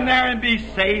run in there and be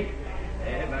safe.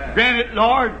 Amen. Grant it,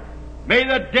 Lord. May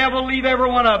the devil leave every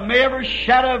one of them. May every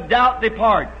shadow of doubt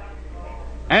depart.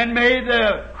 And may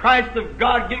the Christ of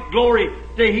God get glory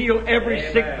to heal every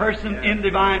Amen. sick person in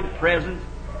divine presence.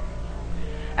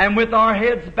 And with our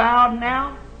heads bowed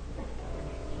now,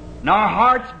 and our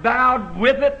hearts bowed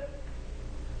with it,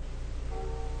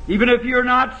 even if you're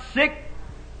not sick,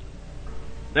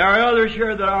 there are others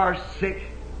here that are sick.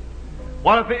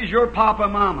 What if it is your papa,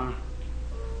 mama?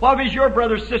 What if it's your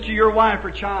brother, sister, your wife,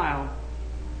 or child?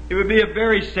 It would be a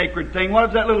very sacred thing. What if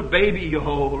it's that little baby you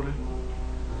hold?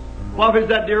 What if it's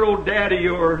that dear old dad of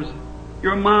yours,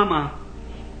 your mama,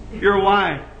 your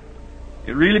wife?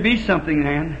 It'd really be something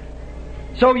then.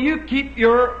 So you keep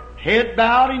your head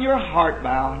bowed and your heart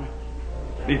bowed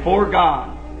before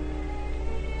God.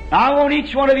 Now, I want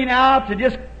each one of you now to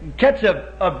just catch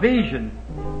a vision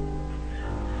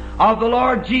of the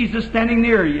Lord Jesus standing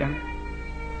near you.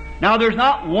 Now, there's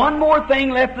not one more thing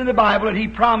left in the Bible that He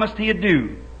promised He'd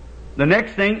do. The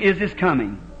next thing is His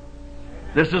coming.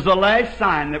 This is the last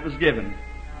sign that was given,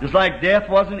 just like death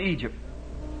was in Egypt.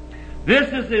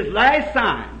 This is His last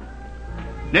sign.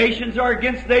 Nations are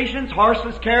against nations,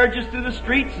 horseless carriages through the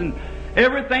streets, and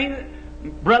everything,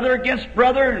 brother against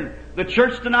brother, and the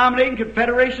church denominating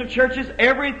confederation of churches,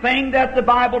 everything that the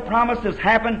Bible promised has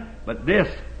happened, but this.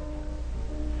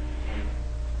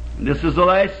 This is the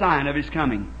last sign of His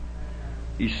coming.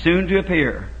 He's soon to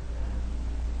appear.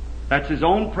 That's His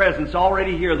own presence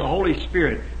already here, the Holy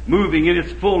Spirit, moving in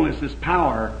its fullness, His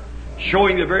power,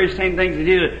 showing the very same things He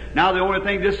did. Now the only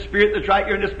thing, this Spirit that's right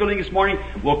here in this building this morning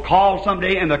will call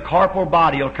someday, and the corporal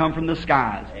body will come from the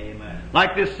skies. Amen.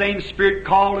 Like this same Spirit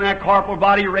called in that corporal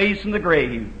body raised from the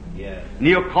grave. Yes. And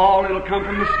He'll call, it'll come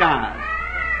from the skies.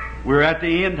 We're at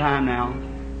the end time now.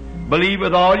 Believe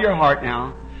with all your heart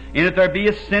now. And if there be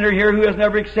a sinner here who has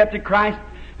never accepted Christ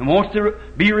and wants to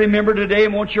be remembered today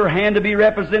and wants your hand to be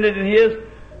represented in His,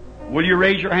 will you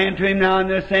raise your hand to Him now and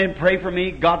then and pray for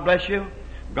me? God bless you.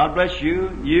 God bless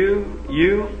you.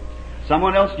 You.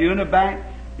 Someone else, you in the back.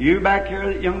 You back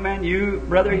here, young man. You,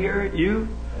 brother here. You.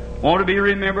 Want to be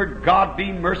remembered? God,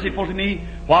 be merciful to me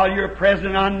while you're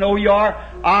present. I know you are.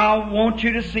 I want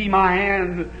you to see my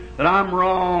hand, that I'm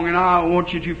wrong, and I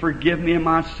want you to forgive me of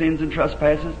my sins and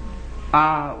trespasses.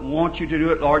 I want you to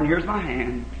do it, Lord, and here's my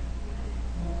hand.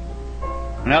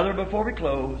 Another before we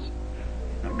close.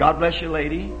 God bless you,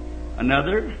 lady.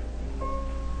 Another.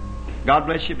 God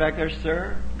bless you back there,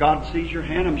 sir. God sees your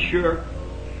hand, I'm sure.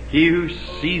 He who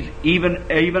sees even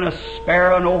a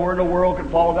sparrow nowhere in the world can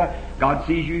fall down. God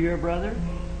sees you here, brother.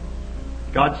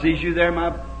 God sees you there,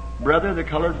 my brother, the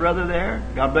colored brother there.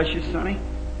 God bless you, sonny.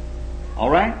 All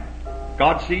right?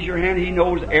 God sees your hand. He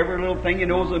knows every little thing. He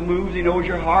knows the moves. He knows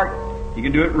your heart. You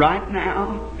can do it right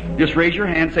now. Just raise your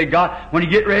hand and say, God, when you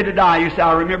get ready to die, you say,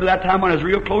 I remember that time when I was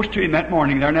real close to Him that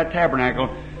morning there in that tabernacle.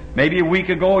 Maybe a week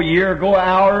ago, a year ago, an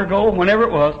hour ago, whenever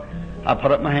it was. I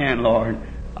put up my hand, Lord.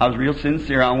 I was real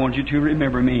sincere. I want you to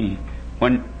remember me.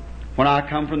 When I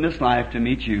come from this life to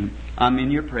meet you, I'm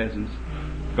in your presence.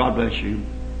 God bless you.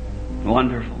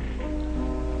 Wonderful.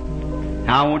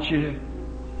 Now I want you to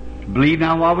believe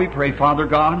now while we pray. Father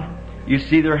God, you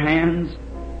see their hands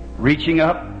reaching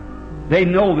up. They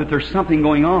know that there's something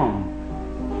going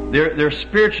on. They're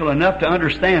spiritual enough to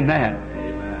understand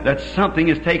that something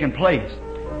is taking place.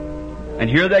 And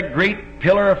here that great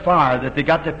pillar of fire that they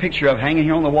got the picture of hanging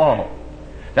here on the wall,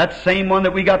 that same one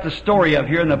that we got the story of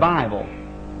here in the Bible,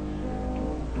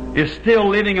 is still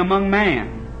living among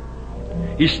man.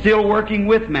 He's still working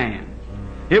with man.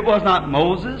 It was not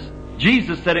Moses.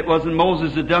 Jesus said it wasn't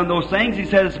Moses that done those things. He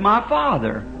said, it's my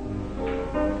Father.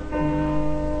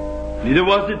 Neither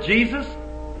was it Jesus.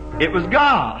 It was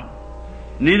God.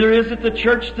 Neither is it the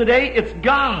church today. It's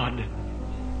God.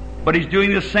 But He's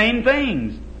doing the same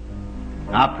things.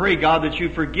 I pray, God, that you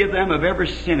forgive them of every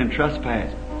sin and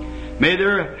trespass. May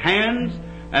their hands,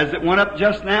 as it went up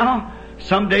just now,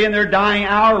 someday in their dying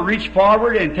hour, reach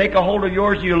forward and take a hold of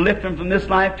yours. You lift them from this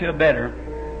life to a better.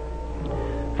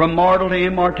 From mortal to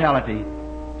immortality.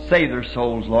 Save their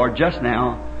souls, Lord, just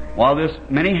now. While there's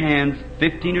many hands,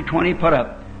 15 or 20 put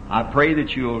up, I pray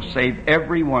that you will save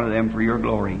every one of them for your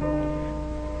glory.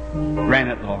 Grant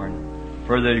it, Lord.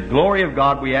 For the glory of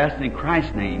God we ask in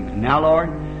Christ's name. And now, Lord,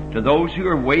 to those who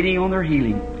are waiting on their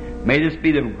healing, may this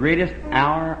be the greatest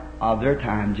hour of their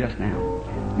time just now.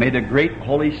 May the great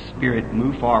Holy Spirit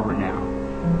move forward now.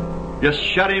 Just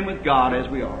shut in with God as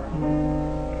we are.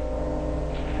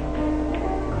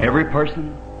 Every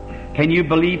person, can you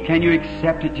believe, can you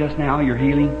accept it just now, your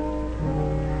healing?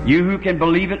 You who can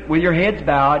believe it with your heads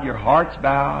bowed, your hearts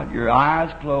bowed, your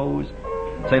eyes closed,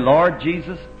 say, Lord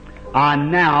Jesus, I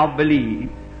now believe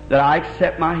that I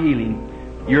accept my healing.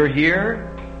 You're here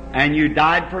and you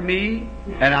died for me,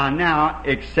 and I now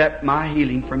accept my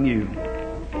healing from you.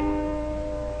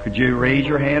 Could you raise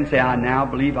your hand and say, I now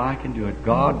believe I can do it.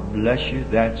 God bless you.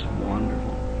 That's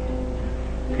wonderful.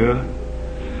 Good.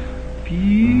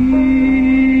 Peace.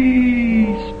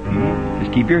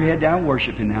 Just keep your head down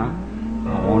worshiping now.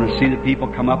 I want to see the people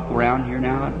come up around here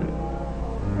now.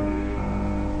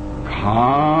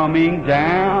 Coming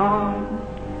down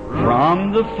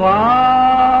from the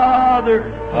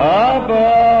Father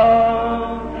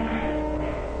above,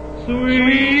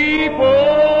 sweep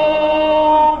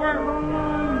over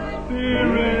my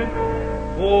spirit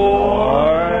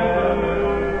forever,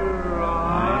 I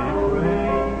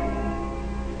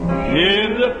pray. In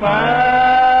the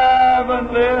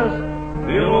fathomless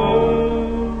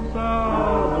billows of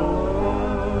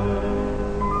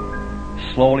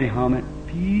love. Slowly hum it.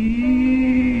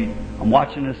 I'm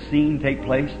watching a scene take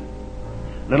place.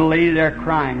 Little lady there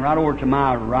crying right over to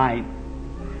my right,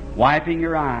 wiping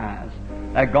your eyes.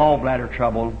 That gallbladder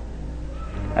trouble.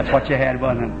 That's what you had,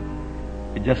 wasn't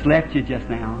it? It just left you just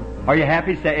now. Are you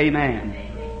happy? Say amen.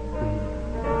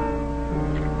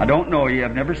 I don't know you.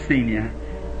 I've never seen you.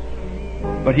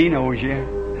 But He knows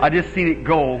you. I just seen it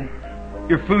go.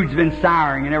 your food's been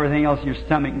souring and everything else in your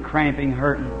stomach and cramping,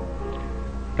 hurting.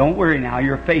 Don't worry now.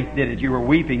 Your faith did it. You were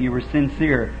weeping. You were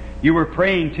sincere. You were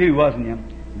praying too, wasn't you?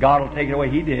 God will take it away.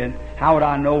 He did. How would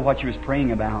I know what you was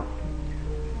praying about?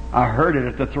 I heard it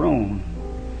at the throne.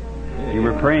 You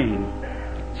were praying.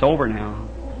 It's over now.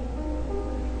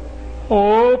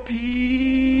 Oh,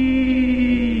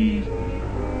 peace.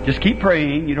 Just keep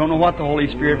praying. You don't know what the Holy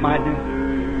Spirit might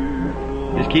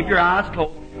do. Just keep your eyes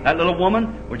closed. That little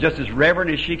woman was just as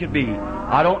reverent as she could be.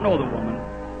 I don't know the woman.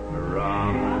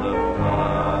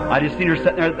 I just seen her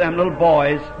sitting there with them little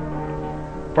boys.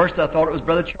 First I thought it was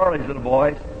Brother Charlie's little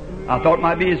boys. I thought it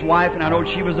might be his wife, and I know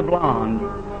she was a blonde.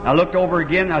 I looked over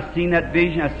again, I seen that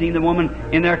vision. I seen the woman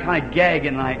in there kind of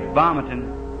gagging, like vomiting.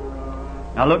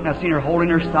 I looked and I seen her holding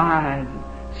her side,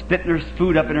 spitting her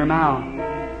food up in her mouth.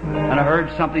 And I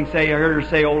heard something say, I heard her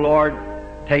say, "Oh Lord,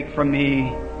 take from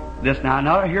me this now." And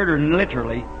I heard her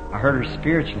literally, I heard her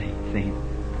spiritually, see.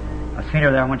 I seen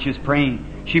her there when she was praying.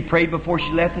 She prayed before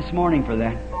she left this morning for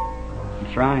that.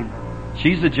 That's right.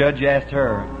 She's the judge. You asked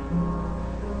her.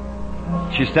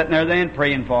 She's sitting there then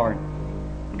praying for it.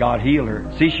 God healed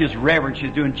her. See, she's reverent.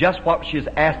 She's doing just what she was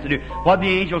asked to do. What did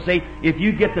the angel say? If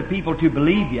you get the people to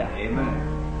believe you. Amen.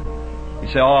 You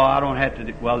say, "Oh, I don't have to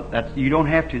do." Well, you don't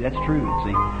have to. That's true,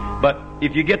 see. But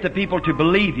if you get the people to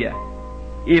believe you,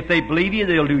 if they believe you,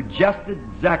 they'll do just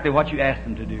exactly what you asked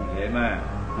them to do. Amen.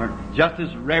 They're just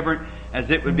as reverent as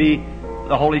it would be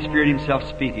the Holy Spirit Himself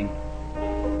speaking.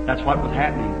 That's what was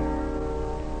happening.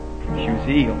 She was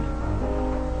healed.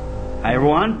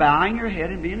 Everyone bowing your head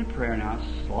and being in prayer now,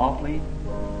 softly.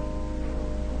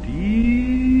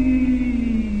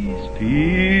 Peace,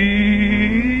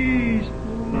 peace,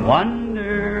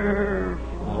 wonderful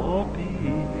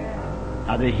peace.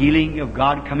 Now the healing of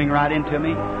God coming right into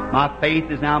me. My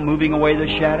faith is now moving away the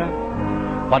shadow.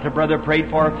 What the brother prayed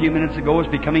for a few minutes ago is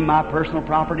becoming my personal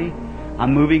property.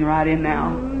 I'm moving right in now.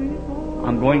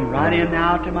 I'm going right in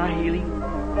now to my healing.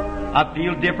 I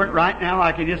feel different right now.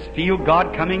 I can just feel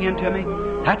God coming into me.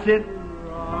 That's it.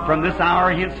 From this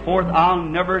hour henceforth, I'll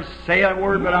never say a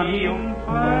word, but I'm healed.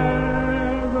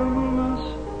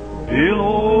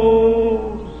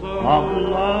 Billows of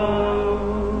love,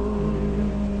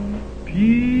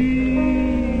 peace,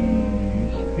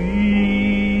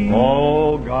 peace.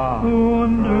 Oh God.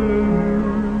 Wonderful.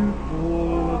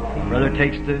 Brother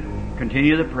takes to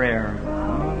continue the prayer.